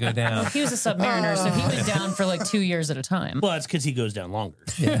 nose when you go down. He was a submariner, so he went down for like 2 years at a time. Well, it's because he goes down longer.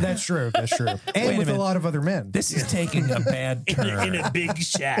 That's true. That's true. And Wait a with a minute. lot of other men. This is taking a bad In turn. a big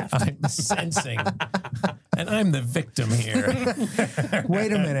shaft. I'm sensing, and I'm the victim here.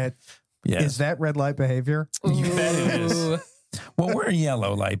 Wait a minute. Yes. Is that red light behavior? You bet it is. Ooh. Well, we're in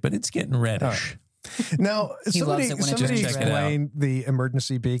yellow light, but it's getting reddish. Now, He loves it when it somebody turns red. explain the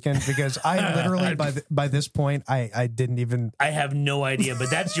emergency beacon, because I literally by this point I didn't even. I have no idea, but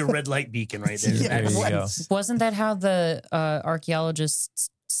that's your red light beacon right there. Yeah, There you go. Wasn't that how the archaeologists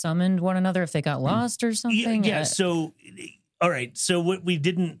summoned one another if they got lost or something? Yeah. So, all right. So what we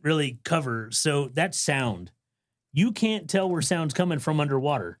didn't really cover. So that sound, you can't tell where sound's coming from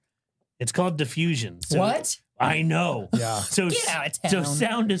underwater. It's called diffusion. So, What? I know. Yeah. So Get out of So town.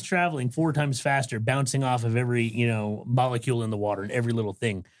 sound is traveling 4 times faster, bouncing off of every molecule in the water and every little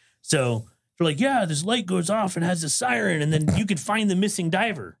thing. So they're like, yeah, this light goes off and has a siren, and then you could find the missing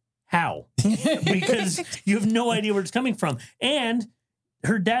diver. How? Because you have no idea where it's coming from. And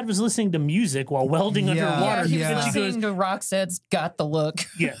her dad was listening to music while welding Yeah. underwater. Yeah, he was Yeah. And she listening goes, to Roxette's Got the Look.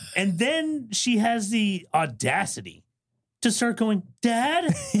 yeah. And then she has the audacity to start going,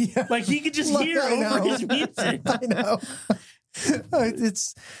 Dad? Yeah. Like he could just Look, hear I over know. his music. I know.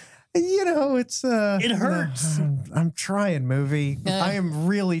 It's it's It hurts. I'm trying, movie. Yeah. I am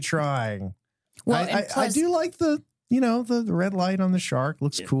really trying. Well, I and plus, do like the red light on the shark.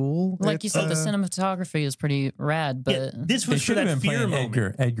 Looks Yeah. cool. like you It's, said, the cinematography is pretty rad, but Yeah, this They was for should have that been fear playing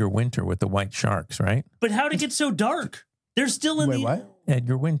moment. Edgar Winter with the White Sharks, right? But how did it get so dark? They're still in Wait, the. what?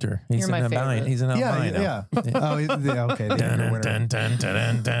 Edgar Winter. He's You're an my albino. favorite. He's an albino. Yeah. Oh, yeah, okay. the Dun, Edgar dun, Winter. dun, dun,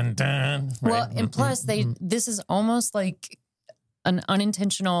 dun, dun, dun. well, Right. and plus this is almost like an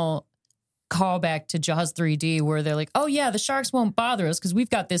unintentional callback to Jaws 3D where they're like, oh yeah, the sharks won't bother us because we've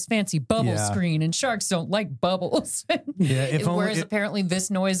got this fancy bubble Yeah. screen and sharks don't like bubbles. Yeah, if only- Whereas apparently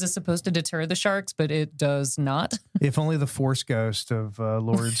this noise is supposed to deter the sharks, but it does not. If only the force ghost of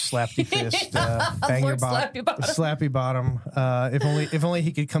Lord Slappy Fist, bang your Lord Slappy Bottom. Slappy Bottom. If only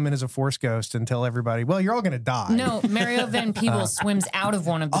he could come in as a force ghost and tell everybody, well, you're all going to die. No, Mario Van Peebles swims out of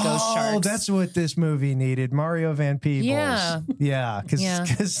one of the ghost Oh, sharks. that's what this movie needed. Mario Van Peebles. Yeah. Yeah,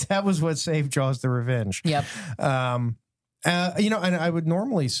 because that was what saved Jaws the Revenge. Yep. And I would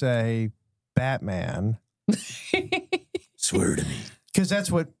normally say Batman, Swear to me. because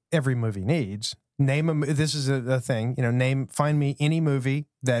that's what every movie needs. This is a thing, find me any movie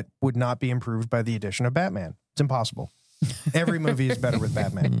that would not be improved by the addition of Batman. It's impossible. Every movie is better with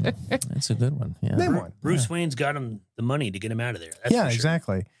Batman. That's a good one. Yeah. Name one. Bruce Wayne's got him the money to get him out of there. That's Yeah, for sure.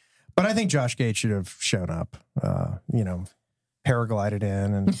 exactly. But I think Josh Gad should have shown up, paraglided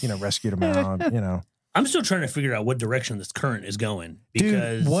in and, rescued him out, I'm still trying to figure out what direction this current is going.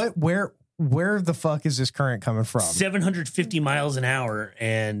 Because dude, where the fuck is this current coming from? 750 miles an hour,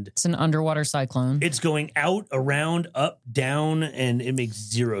 and it's an underwater cyclone. It's going out, around, up, down, and it makes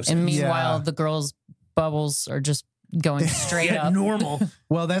zero sense. And meanwhile, the girls' bubbles are just going straight up. Normal.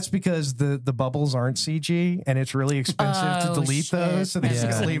 Well, that's because the bubbles aren't CG, and it's really expensive to delete those. So they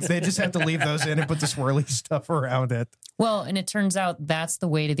just have to leave those in and put the swirly stuff around it. Well, and it turns out that's the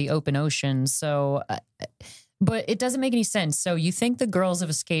way to the open ocean. So, but it doesn't make any sense. So you think the girls have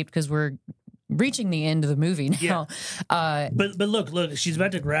escaped because we're reaching the end of the movie now. Yeah. But look, she's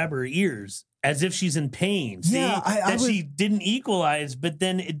about to grab her ears as if she's in pain. See, she didn't equalize, but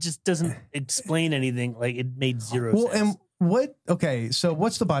then it just doesn't explain anything. Like, it made zero sense. And so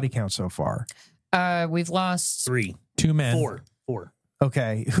what's the body count so far? We've lost 3. 2 men. 4.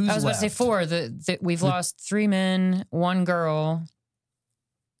 Okay. Who's I was left? about to say 4. We've lost 3 men, 1 girl.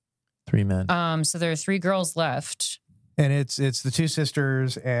 3 men. So there are 3 girls left. And it's the 2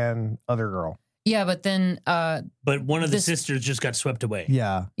 sisters and other girl. Yeah, but then but one of the sisters just got swept away.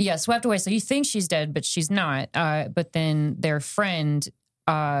 Yeah. Yeah, swept away. So you think she's dead, but she's not. But then their friend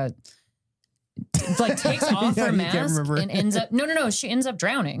takes off her mask and ends up she ends up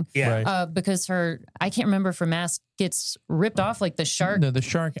drowning. Yeah. Right. Because I can't remember if her mask gets ripped off, like the shark. No, the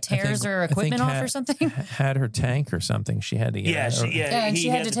shark tears her equipment off or something. Had her tank or something. She had to get she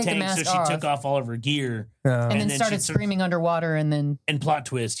had to take the mask off. So off. she took off all of her gear. And then started screaming underwater, and then... And plot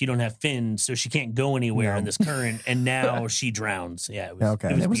twist, you don't have fins, so she can't go anywhere in this current, and now she drowns. Yeah, it was,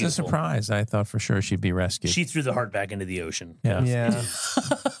 okay. It was a surprise. I thought for sure she'd be rescued. She threw the heart back into the ocean. Yeah.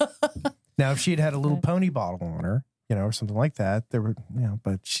 Now, if she'd had a little pony bottle on her, or something like that, there were,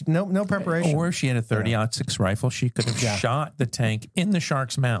 but no preparation. Or she had a 30-06 rifle. She could have shot the tank in the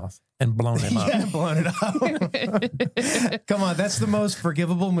shark's mouth and blown him up. Yeah, blown it up. Come on, that's the most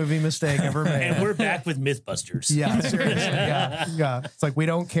forgivable movie mistake ever made. And we're back with Mythbusters. Yeah, seriously. Yeah. It's like, we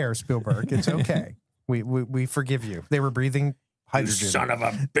don't care, Spielberg. It's okay. We forgive you. They were breathing hydrogen. You son of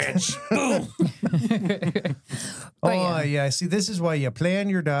a bitch. Boom. Yeah. See, this is why you plan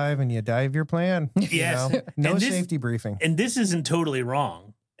your dive and you dive your plan. Yes. No safety briefing. And this isn't totally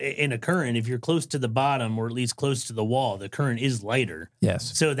wrong. In a current, if you're close to the bottom or at least close to the wall, the current is lighter.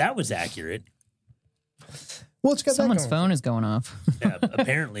 Yes. So that was accurate. Well, it's got someone's phone is going off. Yeah,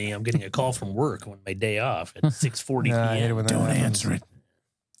 apparently, I'm getting a call from work on my day off at 6:40 p.m. Don't answer it.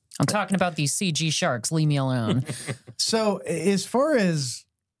 I'm talking about these CG sharks. Leave me alone. So as far as...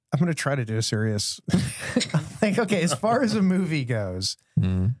 I'm going to try to do a serious... as far as a movie goes,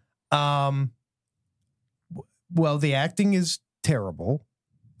 well, the acting is terrible.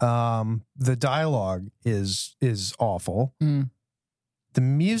 The dialogue is awful. The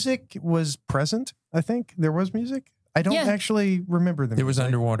music was present, I think. There was music. I don't actually remember the music. There was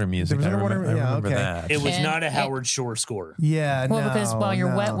underwater music. There was underwater. I remember that. It was not a Howard Shore score. Yeah, because while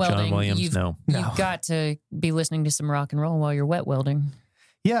you're wet welding, John Williams, you've got to be listening to some rock and roll while you're wet welding.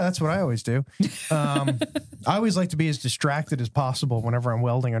 Yeah, that's what I always do. I always like to be as distracted as possible whenever I'm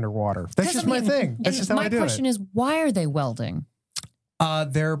welding underwater. That's just my thing. That's just how I do it. My question is, why are they welding?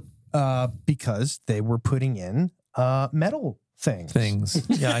 They're because they were putting in metal things.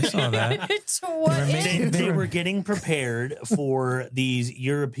 Yeah, I saw that. They were getting prepared for these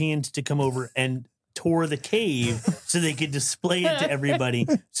Europeans to come over and tour the cave so they could display it to everybody.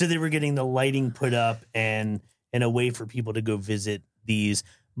 So they were getting the lighting put up and a way for people to go visit these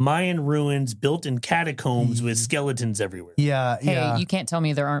Mayan ruins built in catacombs with skeletons everywhere. Yeah, hey, you can't tell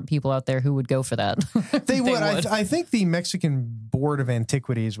me there aren't people out there who would go for that. They would. I think the Mexican Board of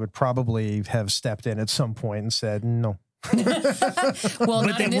Antiquities would probably have stepped in at some point and said no. Well,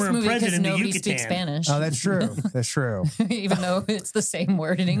 not in this movie because nobody speaks Spanish. Oh, that's true. That's true. Even though it's the same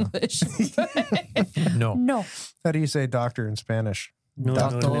word in English. No. How do you say doctor in Spanish?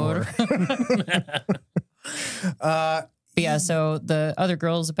 No. Yeah, so the other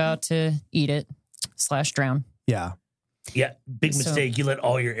girl's about to eat it / drown. Yeah. Yeah, big mistake. You let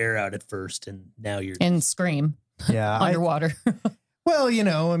all your air out at first, and now you're... And scream. Yeah. Underwater. Well,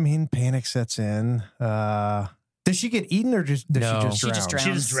 panic sets in. Does she get eaten or does she just drown?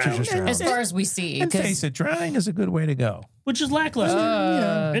 She just drowns. As far as we see. And face it, drowning is a good way to go. Which is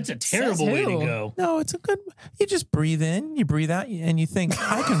lackluster. It's a terrible way to go. No, it's a good... You just breathe in, you breathe out, and you think,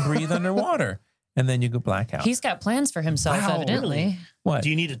 I can breathe underwater. And then you go black out. He's got plans for himself, evidently. Really? What? Do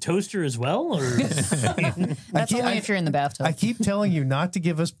you need a toaster as well? Or That's only if you're in the bathtub. I keep telling you not to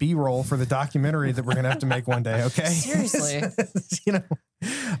give us B-roll for the documentary that we're going to have to make one day, okay? Seriously.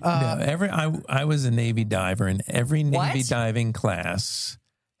 I was a Navy diver, and every Navy diving class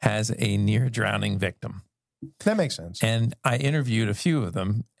has a near drowning victim. That makes sense. And I interviewed a few of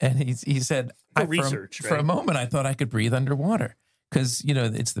them, and he said, for a moment, I thought I could breathe underwater because,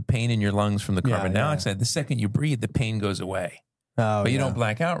 it's the pain in your lungs from the carbon dioxide. The second you breathe, the pain goes away. But you don't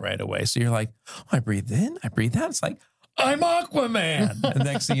black out right away. So you're like, I breathe in, I breathe out. It's like, I'm Aquaman. And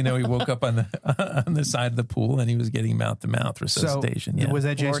next thing you know, he woke up on the side of the pool and he was getting mouth-to-mouth resuscitation. So, was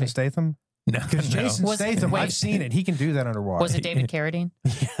that Jason Statham? No, because Jason Statham, I've seen it. He can do that underwater. Was it David Carradine?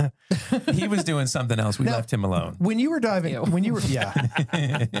 Yeah, he was doing something else. We left him alone. When you were diving,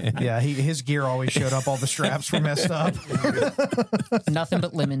 his gear always showed up. All the straps were messed up. Nothing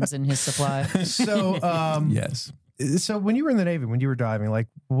but lemons in his supply. So, yes. So when you were in the Navy, when you were diving, like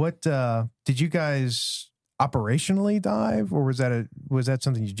what did you guys operationally dive, or was that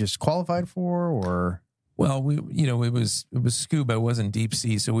something you just qualified for, or? Well, it was scuba. It wasn't deep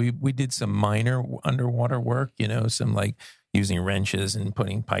sea. So we did some minor underwater work, some like using wrenches and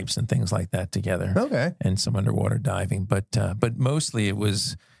putting pipes and things like that together. Okay. And some underwater diving. But mostly it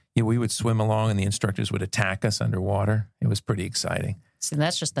was, we would swim along and the instructors would attack us underwater. It was pretty exciting. See,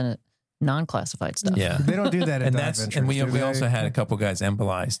 that's just the non-classified stuff. Yeah. They don't do that in dive ventures. And we also had a couple guys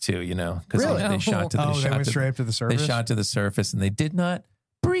embolized too, because really? they shot to the they went straight up to the surface. They shot to the surface and they did not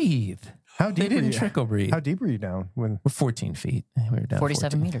breathe. How deep? They didn't trickle breathe. How deep were you down? We're 14 feet. We were down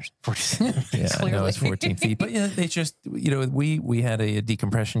 47 meters. 47. Yeah, no, it's 14 feet. But they just, we had a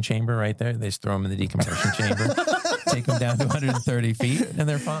decompression chamber right there. They just throw them in the decompression chamber, take them down to 130 feet, and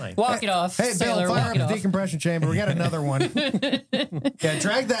they're fine. Walk it off. Hey, sailor, Bill, fire walk up the decompression chamber. We got another one. Yeah,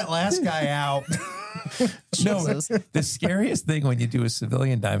 drag that last guy out. No, the scariest thing when you do a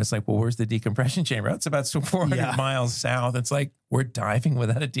civilian dive, it's like, well, where's the decompression chamber? It's about 400 miles south. It's like, we're diving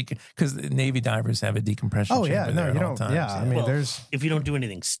without a because the Navy divers have a decompression chamber. Oh, yeah. No, you don't. Times. Yeah. I mean, if you don't do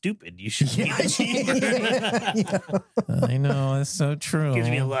anything stupid, you should be the chamber. I know. That's so true. Gives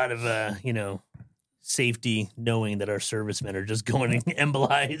me a lot of, safety knowing that our servicemen are just going to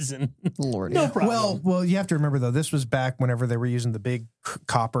embolize and Lord. No problem. Well, you have to remember though, this was back whenever they were using the big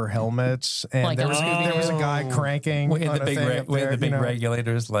copper helmets, and Like there was a guy cranking. We had on the a big, thing up we had there, the big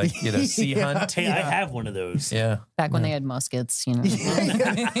regulators, like sea hunt. Hey, I have one of those. Yeah. Back when they had muskets, All right.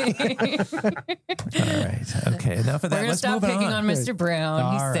 Okay. Enough of that. We're going to Let's stop move picking on Good. Mr. Brown.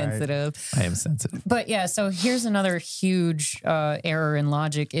 All He's right. sensitive. I am sensitive. But yeah, so here's another huge error in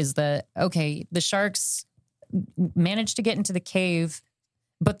logic is that, okay, the sharks managed to get into the cave,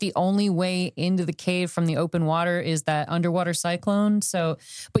 but the only way into the cave from the open water is that underwater cyclone. So,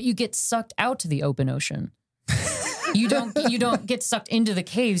 but you get sucked out to the open ocean. You don't get sucked into the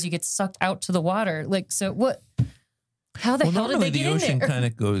caves. You get sucked out to the water. Like, so what? How the hell did they get in there? The ocean kind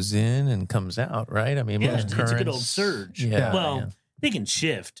of goes in and comes out, right? I mean, Yeah, most it's currents. a good old surge. Yeah. Well, they can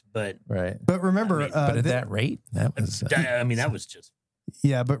shift, but right. But remember, But at that rate, that was. that was just.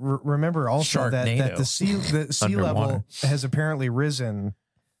 Yeah, but remember also that the sea level has apparently risen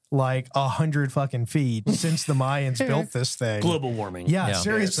like 100 fucking feet since the Mayans built this thing. Global warming. Yeah,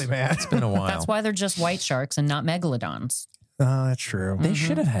 seriously, man. It's been a while. That's why they're just white sharks and not megalodons. Oh, that's true. They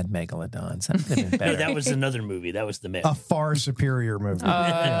should have had megalodons. That would have been better. No, that was another movie. That was the Meg. A far superior movie.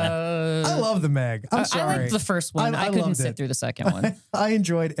 I love the Meg. I'm sorry. I liked the first one. I couldn't sit through the second one. I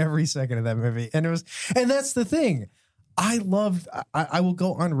enjoyed every second of that movie, and that's the thing. I will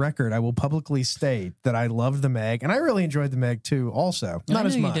go on record. I will publicly state that I loved the Meg, and I really enjoyed the Meg too. Also, not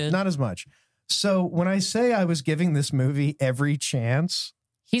as much. So when I say I was giving this movie every chance,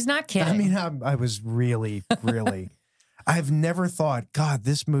 he's not kidding. I mean, I was really, really. I've never thought, God,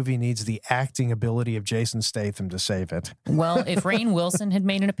 this movie needs the acting ability of Jason Statham to save it. Well, if Rainn Wilson had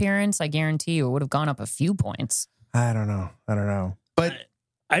made an appearance, I guarantee you it would have gone up a few points. I don't know, but.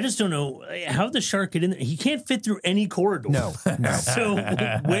 I just don't know how the shark get in there. He can't fit through any corridor. No. So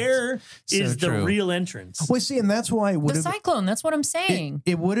where is the real entrance? Well, see, and that's why it would have... The cyclone, that's what I'm saying.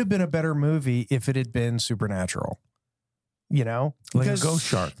 It would have been a better movie if it had been supernatural. Like a ghost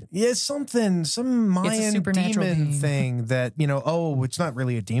shark. Yeah, some Mayan demon being. thing that, it's not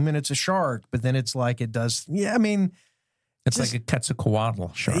really a demon, it's a shark. But then it's like it does... Yeah, I mean... It's like a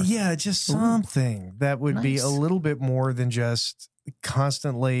Quetzalcoatl shark. Yeah, just something that would be a little bit more than just...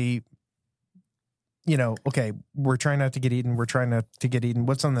 constantly, okay, we're trying not to get eaten. We're trying not to get eaten.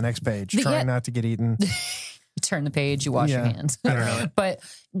 What's on the next page? Trying not to get eaten. You turn the page, you wash your hands. I don't know. But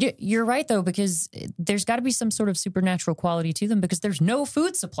you're right, though, because there's got to be some sort of supernatural quality to them because there's no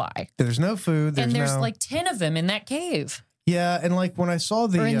food supply. There's no food. There's like 10 of them in that cave. Yeah, and like when I saw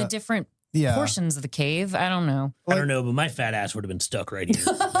or in the different portions of the cave. I don't know. I don't know, but my fat ass would have been stuck right here.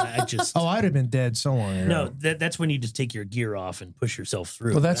 I'd have been dead so long ago. No, that's when you just take your gear off and push yourself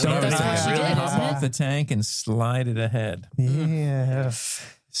through. Well, that's what I was That's what she saying. did, Hop isn't off it? the tank and slide it ahead. Yeah.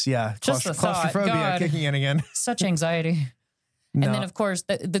 Yeah, Just the thought, claustrophobia God. kicking in again. Such anxiety. No. And then, of course,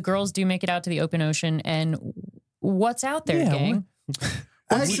 the girls do make it out to the open ocean. And what's out there, gang?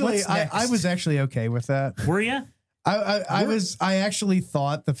 Actually, What's I was actually okay with that. Were you? I actually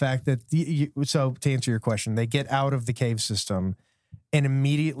thought the fact that so to answer your question, they get out of the cave system and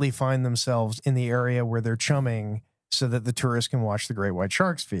immediately find themselves in the area where they're chumming so that the tourists can watch the great white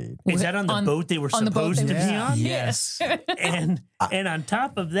sharks feed. Is that on the boat they were supposed to be on? Yes. And on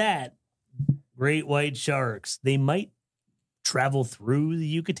top of that, great white sharks, they might travel through the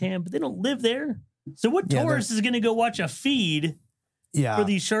Yucatan, but they don't live there. So what tourist is going to go watch a feed for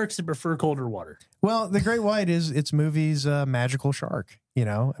these sharks that prefer colder water? Well, the great white is its movie's magical shark. You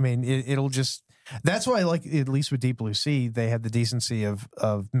know, I mean, it'll just. That's why, like, at least with Deep Blue Sea, they had the decency of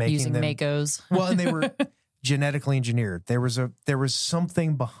making using them Makos. Well, and they were genetically engineered. There was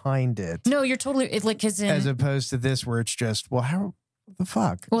something behind it. No, you're totally like as opposed to this, where it's just how the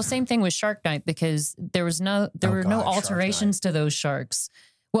fuck. Well, same thing with Shark Night, because there were no alterations to those sharks.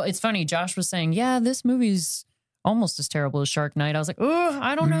 Well, it's funny. Josh was saying, yeah, this movie's almost as terrible as Shark Night. I was like, oh,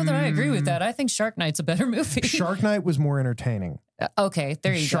 I don't know that I agree with that. I think Shark Night's a better movie. Shark Night was more entertaining. Okay,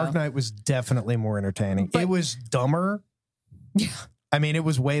 there you go. Shark Night was definitely more entertaining. But, it was dumber. Yeah. I mean, it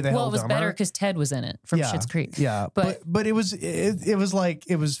was way the hell dumber. Well, it was better because Ted was in it from Schitt's Creek. Yeah, but it was like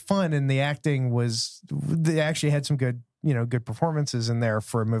it was fun, and the acting was. They actually had some good performances in there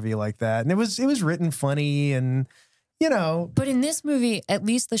for a movie like that, and it was written funny and. But in this movie, at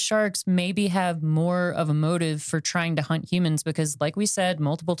least the sharks maybe have more of a motive for trying to hunt humans because, like we said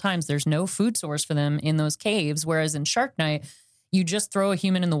multiple times, there's no food source for them in those caves. Whereas in Shark Night, you just throw a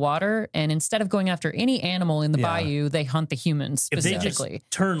human in the water, and instead of going after any animal in the bayou, they hunt the humans specifically. If they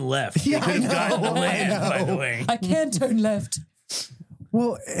just turn left, they could have gotten the land, by the way. I can't turn left.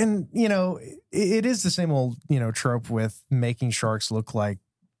 Well, and, it is the same old, trope with making sharks look like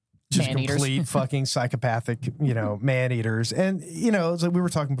just complete fucking psychopathic, man-eaters. And, it's like we were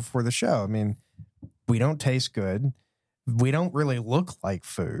talking before the show. I mean, we don't taste good. We don't really look like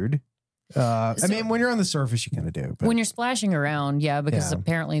food. I mean, when you're on the surface, you kind of do. But. When you're splashing around, because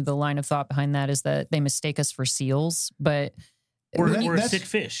apparently the line of thought behind that is that they mistake us for seals. But or a sick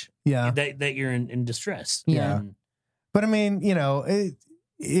fish. Yeah. That you're in distress. Yeah. But I mean,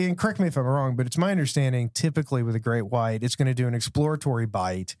 and correct me if I'm wrong, but it's my understanding typically with a great white, it's going to do an exploratory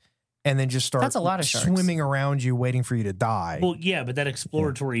bite and then just start That's a lot of sharks. Swimming around you, waiting for you to die. Well, yeah, but that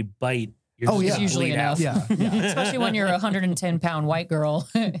exploratory bite, it's usually enough. Yeah. Especially when you're a 110-pound white girl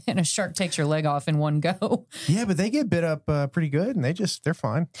and a shark takes your leg off in one go. Yeah, but they get bit up pretty good, and they're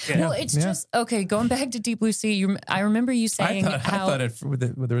fine. Yeah. Well, it's just okay. Going back to Deep Blue Sea, I remember you saying I thought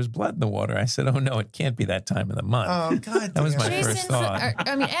there was blood in the water. I said, "Oh no, it can't be that time of the month." Oh God, that was my first thought.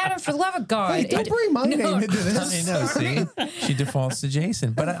 I mean, Adam, for the love of God, hey, don't bring my name into this. I know. See, she defaults to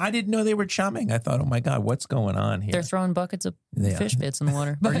Jason, but I didn't know they were chumming. I thought, "Oh my God, what's going on here?" They're throwing buckets of fish bits in the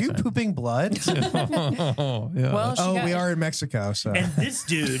water. Are you pooping blood? Yeah. Well, we are in Mexico, so. And this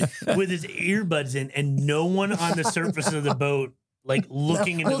dude with his earbuds in, and no one on the surface of the boat, like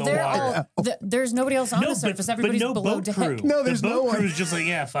looking into the water. There's nobody else on the surface. Everybody's but below boat deck. crew. No, there's the boat no one. crew's just like,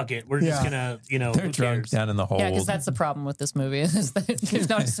 yeah, fuck it. We're just gonna, they're drunk down in the hold. Yeah, because that's the problem with this movie is that there's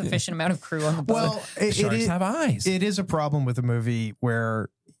not a sufficient amount of crew on the boat. Well, sharks have eyes. It is a problem with the movie where,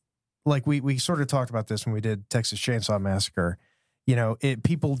 like we sort of talked about this when we did Texas Chainsaw Massacre.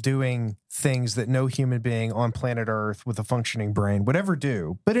 People doing things that no human being on planet Earth with a functioning brain would ever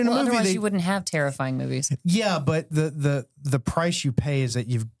do. But in a movie, otherwise you wouldn't have terrifying movies. Yeah, but the price you pay is that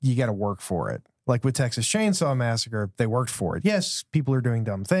you got to work for it. Like with Texas Chainsaw Massacre, they worked for it. Yes, people are doing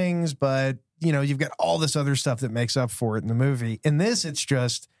dumb things, but you've got all this other stuff that makes up for it in the movie. In this, it's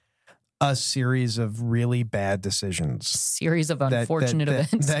just a series of really bad decisions. Series of unfortunate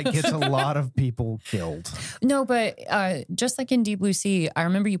events. That gets a lot of people killed. No, but just like in Deep Blue Sea, I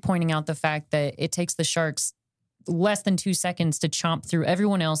remember you pointing out the fact that it takes the sharks less than 2 seconds to chomp through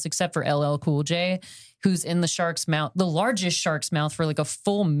everyone else except for LL Cool J, who's in the shark's mouth, the largest shark's mouth for like a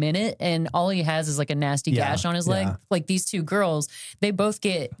full minute. And all he has is like a nasty gash on his leg. Like these two girls, they both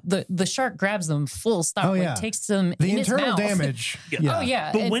get the shark grabs them full stop. Oh, yeah. Takes them the in his internal mouth. damage. Oh,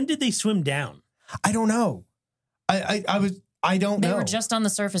 yeah. But when did they swim down? I don't know. I don't know. They were just on the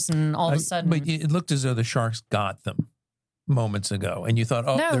surface and all of a sudden. But it looked as though the sharks got them moments ago. And you thought,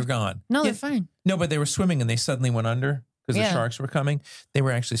 they're gone. No, they're fine. No, but they were swimming and they suddenly went under because the sharks were coming. They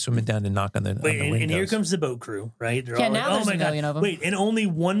were actually swimming down to knock on the windows. And here comes the boat crew, right? They're all now there's a million of them. Wait, and only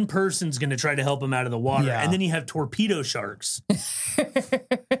one person's going to try to help them out of the water. Yeah. And then you have torpedo sharks.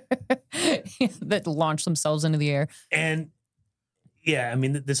 that launch themselves into the air. And Yeah, I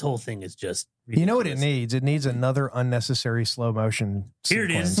mean, this whole thing is just ridiculous. You know what it needs? It needs another unnecessary slow motion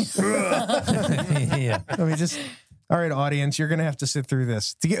sequence. Here it is. Yeah. I mean, just all right, audience, you're gonna have to sit through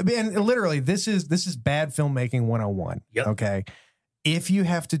this. And literally, this is bad filmmaking 101. Yep. Okay. If you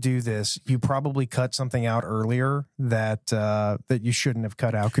have to do this, you probably cut something out earlier that you shouldn't have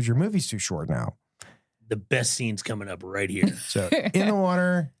cut out because your movie's too short now. The best scene's coming up right here. So in the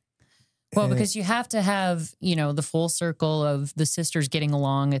water. Well, because you have to have, the full circle of the sisters getting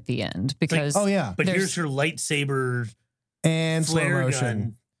along at the end. Because oh yeah, but here's her lightsaber and slow flare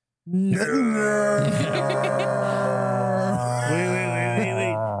motion. gun.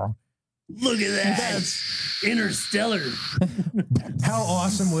 Wait. Look at that. Interstellar. How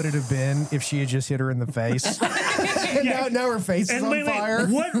awesome would it have been if she had just hit her in the face? And now her face is on fire.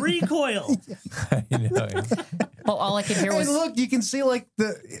 What recoil? I know. Well, all I could hear was And look, you can see like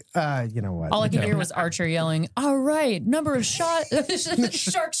the, you know what? all I could hear was Archer yelling, "All right, number of shot,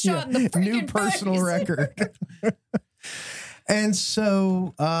 shark shot in the freaking new personal face." record. And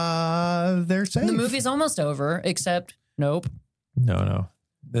so they're safe. The movie's almost over, except nope. No.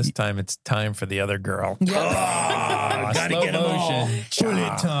 This time it's time for the other girl. Yeah. Oh, gotta slow get 'em all. motion.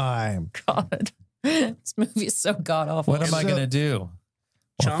 Bullet time. God, this movie is so god awful. What am I going to do?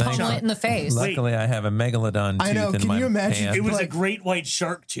 Chomp, thank chomp. Pummel it in the face. Luckily, I have a megalodon tooth I know. in Can my you imagine? hand. It was a Like- great white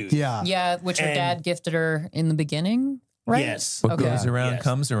shark tooth. Yeah. Yeah, which her And- dad gifted her in the beginning, right? Yes. What Okay. goes around Yes.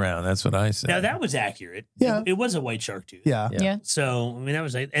 comes around. That's what I said. Now that was accurate. Yeah. It was a white shark tooth. Yeah. Yeah. So I mean that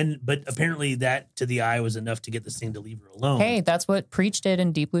was but apparently that to the eye was enough to get this thing to leave her alone. Hey, that's what Preach did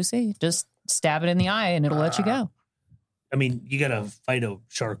in Deep Blue Sea. Just stab it in the eye and it'll let you go. I mean you got to fight a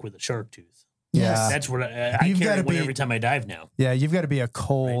shark with a shark tooth. Yeah. That's what I You've carry gotta one be- every time I dive now. Yeah, you've got to be a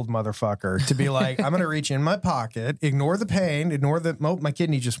cold motherfucker to be like, I'm going to reach in my pocket, ignore the pain, ignore the, my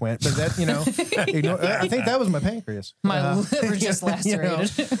kidney just went, but that, I think that was my pancreas. My liver just you know.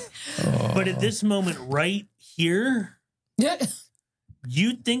 lacerated. But at this moment right here,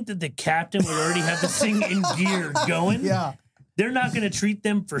 you'd think that the captain would already have this thing in gear going. Yeah. They're not going to treat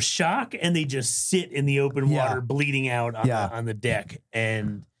them for shock, and they just sit in the open Yeah. water, bleeding out on the deck.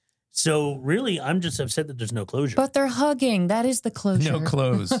 And so, really, I'm just upset that there's no closure. But they're hugging. That is the closure. No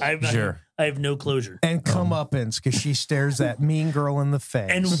clothes. I have no closure. And comeuppance because she stares that mean girl in the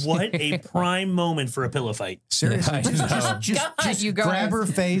face. And what a prime moment for a pillow fight. Seriously, I know. just you guys. grab her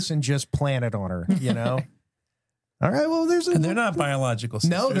face and just plant it on her, All right, well, there's a... And they're not biological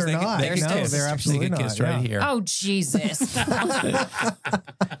sisters. No, they're not. They No, can kiss. they're absolutely They can not, kiss right yeah. here. Oh, Jesus.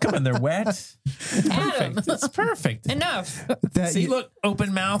 Come on, they're wet. Adam. Perfect. It's perfect. Enough. that See, you- look,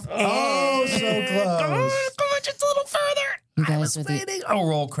 open mouth. Oh, so close. Come on, just a little further. You guys are the Waiting. Oh,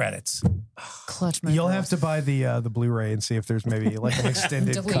 roll credits. clutch my You'll pearls. have to buy the Blu-ray and see if there's maybe like an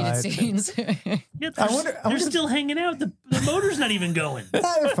extended deleted cut. scenes. Yeah, I they're, wonder- they're still hanging out. The motor's not even going.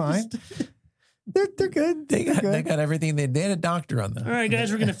 They're fine. They're good. They got, They're they good. got everything. They had a doctor on them. All right, guys,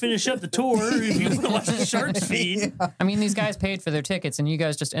 we're going to finish up the tour. If you want to watch the sharks feed. I mean, these guys paid for their tickets, and you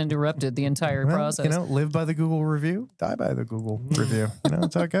guys just interrupted the entire Well, process. live by the Google review, die by the Google review.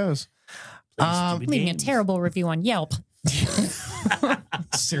 That's how it goes. Stupid Leaving a games. terrible review on Yelp.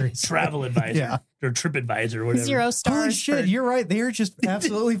 Seriously. Travel advisor Yeah. or trip advisor, whatever. 0 stars. Holy shit, for- you're right. They are just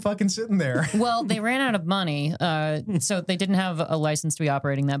absolutely fucking sitting there. Well, they ran out of money, so they didn't have a license to be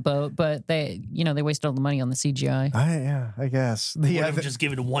operating that boat. But they wasted all the money on the CGI. I guess. Would have just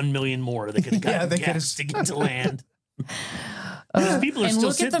given 1 million more. They could have gotten they could've- gas to get to land. These people are And still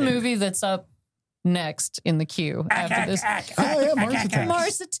look at the sitting there. movie that's up next in the queue after this. Oh, yeah, Mars Attacks.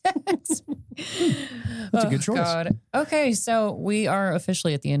 Mars Attacks. That's a good choice. God. Okay, so we are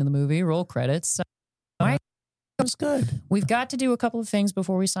officially at the end of the movie. Roll credits. So That's good. we've got to do a couple of things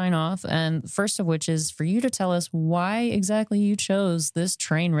before we sign off. And first of which is for you to tell us why exactly you chose this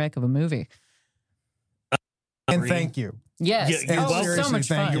train wreck of a movie. And thank you. Yes. Yeah, you're oh, so welcome. much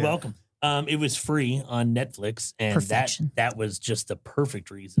Thank fun. You're welcome. It was free on Netflix, and Perfection. that was just the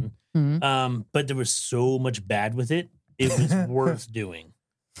perfect reason. Mhm. But there was so much bad with it; it was worth doing.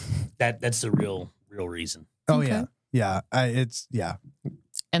 That's the real reason. Oh, Okay. yeah. Yeah.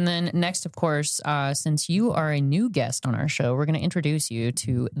 And then next, of course, since you are a new guest on our show, we're going to introduce you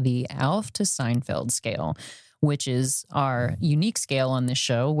to the Alf to Seinfeld scale, which is our unique scale on this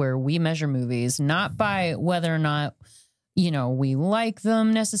show where we measure movies not by whether or not, we like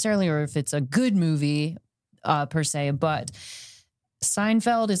them necessarily or if it's a good movie per se, but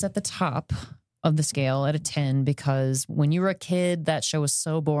Seinfeld is at the top of the scale at a 10 because when you were a kid, that show was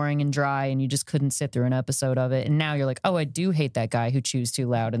so boring and dry and you just couldn't sit through an episode of it. And now you're like, oh, I do hate that guy who chews too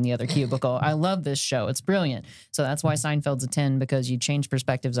loud in the other cubicle. I love this show. It's brilliant. So that's why Seinfeld's a 10, because you changed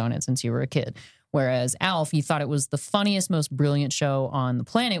perspectives on it since you were a kid. Whereas Alf, you thought it was the funniest, most brilliant show on the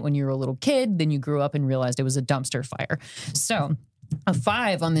planet when you were a little kid. Then you grew up and realized it was a dumpster fire. So a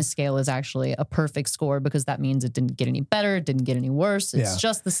 5 on this scale is actually a perfect score because that means it didn't get any better, it didn't get any worse. It's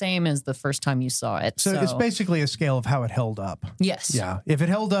just the same as the first time you saw it. So it's basically a scale of how it held up. Yes. Yeah. If it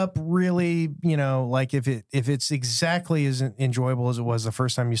held up really, like if it's exactly as enjoyable as it was the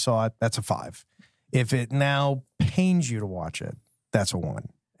first time you saw it, that's a 5. If it now pains you to watch it, that's a 1.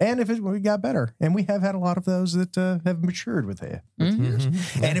 And if it got better, and we have had a lot of those that have matured with years.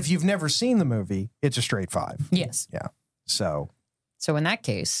 Mm-hmm. And if you've never seen the movie, it's a straight 5. Yes. Yeah. So in that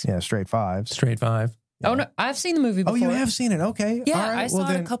case, straight 5. Straight 5. Yeah. Oh no, I've seen the movie before. Oh, you have seen it? Okay. Yeah, all right. I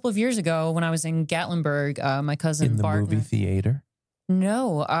saw it a couple of years ago when I was in Gatlinburg. My cousin in the Barton. movie theater.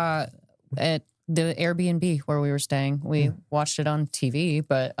 No, at the Airbnb where we were staying. We watched it on TV,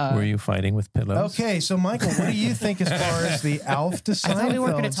 but were you fighting with pillows? Okay, so Michael, what do you think as far as the Alf to Seinfeld I thought we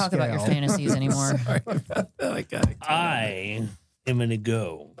weren't going to talk about your fantasies anymore. Sorry about that. I am going to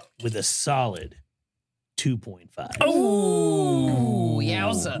go with a solid 2.5. Oh,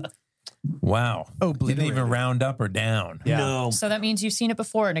 yowza. Wow. Oh, didn't even round up or down. Yeah. No. So that means you've seen it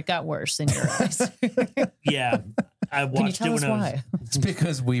before and it got worse in your eyes. Yeah. I Can you watched tell it us when I why? It's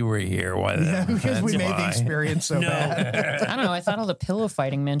because we were here. Because we That's made the why. experience so No. bad. I don't know. I thought all the pillow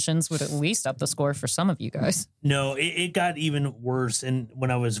fighting mentions would at least up the score for some of you guys. No, it got even worse. And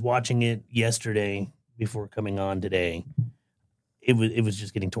when I was watching it yesterday before coming on today, it was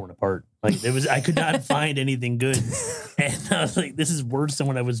just getting torn apart. Like I could not find anything good. And I was like, this is worse than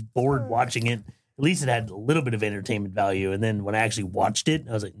when I was bored watching it. At least it had a little bit of entertainment value. And then when I actually watched it,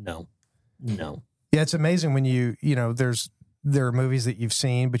 I was like, no. Yeah, it's amazing when there are movies that you've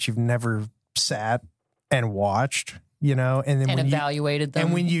seen, but you've never sat and watched, and then And evaluated them.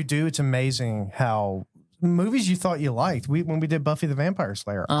 And when you do, it's amazing how movies you thought you liked. When we did Buffy the Vampire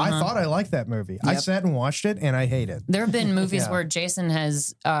Slayer, I thought I liked that movie. I sat and watched it, and I hate it. There have been movies where Jason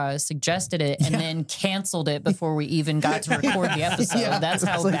has suggested it and then canceled it before we even got to record the episode. Yeah, That's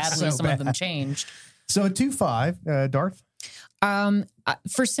how it's badly so some of bad. them changed. So a 2.5, Darth.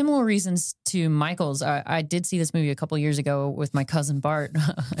 For similar reasons to Michael's, I did see this movie a couple years ago with my cousin Bart,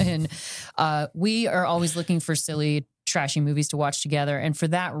 and we are always looking for silly, trashy movies to watch together. And for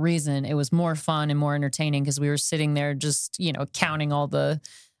that reason, it was more fun and more entertaining because we were sitting there just, counting all the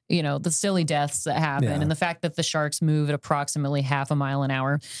silly deaths that happen and the fact that the sharks move at approximately half a mile an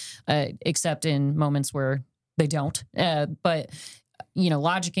hour, except in moments where they don't. But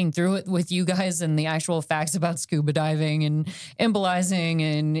logicking through it with you guys and the actual facts about scuba diving and embolizing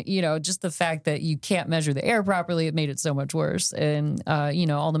and, just the fact that you can't measure the air properly, it made it so much worse. And,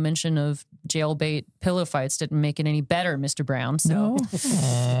 all the mention of jailbait pillow fights didn't make it any better, Mr. Brown. So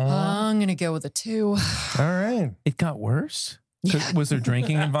I'm going to go with a 2. All right. It got worse? Yeah. Was there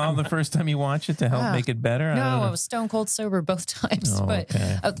drinking involved the first time you watched it to help make it better? No, I was stone cold sober both times. Oh, but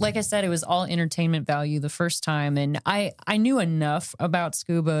okay. like I said, it was all entertainment value the first time. And I knew enough about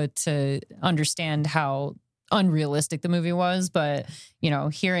scuba to understand how unrealistic the movie was. But,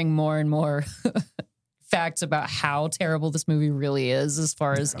 hearing more and more facts about how terrible this movie really is as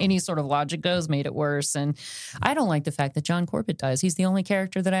far as any sort of logic goes made it worse. And I don't like the fact that John Corbett dies. He's the only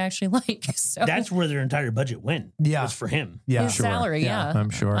character that I actually like. So That's where their entire budget went. Yeah. Was for him. Yeah. his salary, yeah. I'm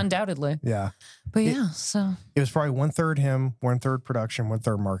sure. Undoubtedly. Yeah. But so. It was probably 1/3 him, 1/3 production,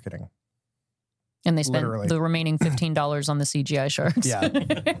 1/3 marketing. And they spent Literally. the remaining $15 on the CGI sharks. Yeah.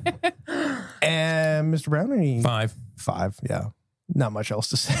 And Mr. Brown, any 5. 5? Yeah. Not much else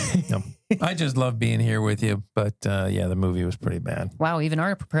to say. No. I just love being here with you, but the movie was pretty bad. Wow, even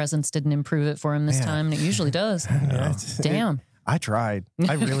our presence didn't improve it for him this time, and it usually does. Damn. I tried.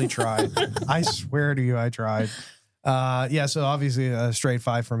 I really tried. I swear to you, I tried. So obviously a straight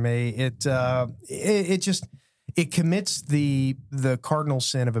 5 for me. It commits the cardinal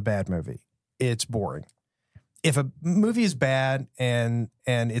sin of a bad movie. It's boring. If a movie is bad and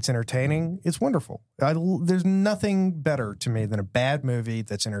it's entertaining, it's wonderful. There's nothing better to me than a bad movie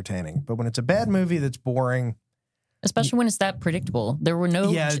that's entertaining. But when it's a bad movie that's boring, especially when it's that predictable, there were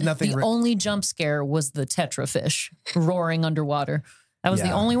no. nothing. The only jump scare was the Tetra fish roaring underwater. That was the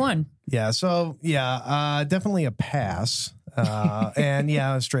only one. Yeah. So definitely a pass. And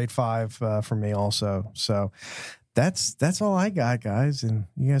a straight 5 for me also. So that's all I got, guys. And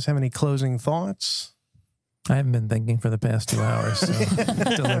you guys have any closing thoughts? I haven't been thinking for the past 2 hours, so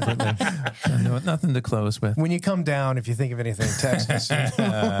deliberately. So nothing to close with. When you come down, if you think of anything, text us.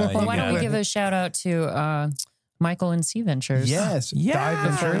 Well, why don't we give a shout out to Michael and Sea Ventures? Yes. Yeah.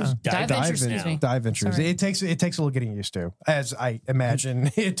 Dive Ventures. Dive Ventures, excuse me. Dive Ventures. Sorry. It takes a little getting used to, as I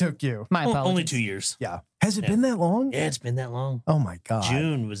imagine it took you. My apologies. Only 2 years. Yeah. Has it been that long? Yeah, it's been that long. Oh my God.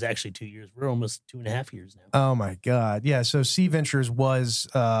 June was actually 2 years. We're almost 2.5 years now. Oh my God. Yeah. So Sea Ventures was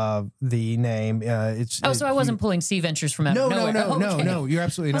the name. So I wasn't pulling Sea Ventures from out of nowhere. No. You're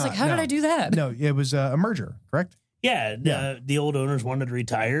absolutely not. I was like, how did I do that? No, it was a merger, correct? Yeah, the old owners wanted to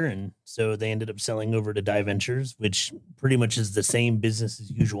retire, and so they ended up selling over to Dive Ventures, which pretty much is the same business as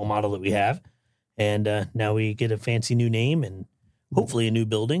usual model that we have. And now we get a fancy new name and hopefully a new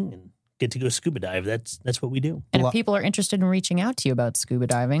building and get to go scuba dive. That's what we do. And if people are interested in reaching out to you about scuba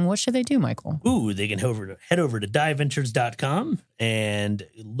diving, what should they do, Michael? Ooh, they can head over to diveventures.com and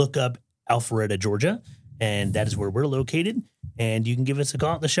look up Alpharetta, Georgia. And that is where we're located. And you can give us a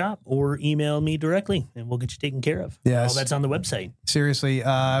call at the shop or email me directly, and we'll get you taken care of. Yes. All that's on the website. Seriously,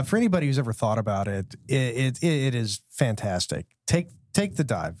 for anybody who's ever thought about it, it is fantastic. Take the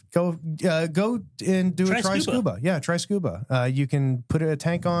dive. Go and do try scuba. Yeah, try scuba. You can put a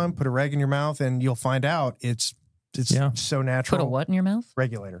tank on, put a rag in your mouth, and you'll find out it's so natural. Put a what in your mouth?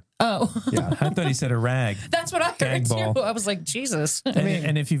 Regulator. Oh. Yeah, I thought he said a rag. That's what I heard ball. too. I was like, Jesus.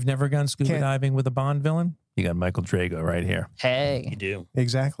 And if you've never gone scuba diving with a Bond villain, you got Michael Drago right here. Hey. You do.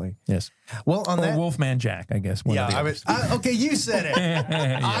 Exactly. Yes. Well, on that, Wolfman Jack, I guess. Okay, you said it.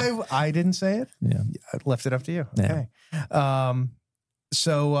 Yeah. I didn't say it. Yeah. I left it up to you. Yeah. Okay.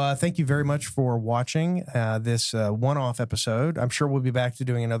 So thank you very much for watching this one-off episode. I'm sure we'll be back to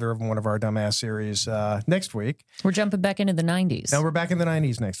doing another of one of our dumbass series next week. We're jumping back into the 90s. Now we're back in the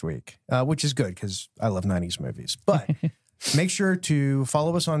 90s next week, which is good because I love 90s movies. But make sure to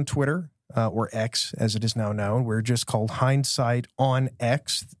follow us on Twitter. Or X, as it is now known. We're just called Hindsight on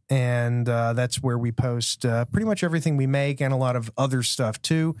X, and that's where we post pretty much everything we make and a lot of other stuff,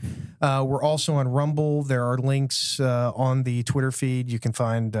 too. We're also on Rumble. There are links on the Twitter feed. You can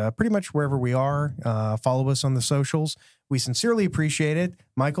find pretty much wherever we are. Follow us on the socials. We sincerely appreciate it.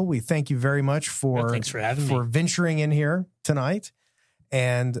 Michael, we thank you very much thanks for having me. venturing in here tonight.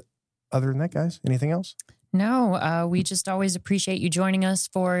 And other than that, guys, anything else? No, we just always appreciate you joining us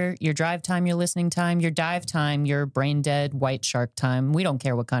for your drive time, your listening time, your dive time, your brain dead white shark time. We don't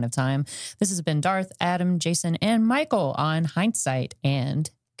care what kind of time. This has been Darth, Adam, Jason, and Michael on Hindsight, and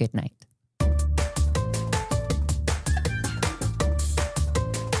good night.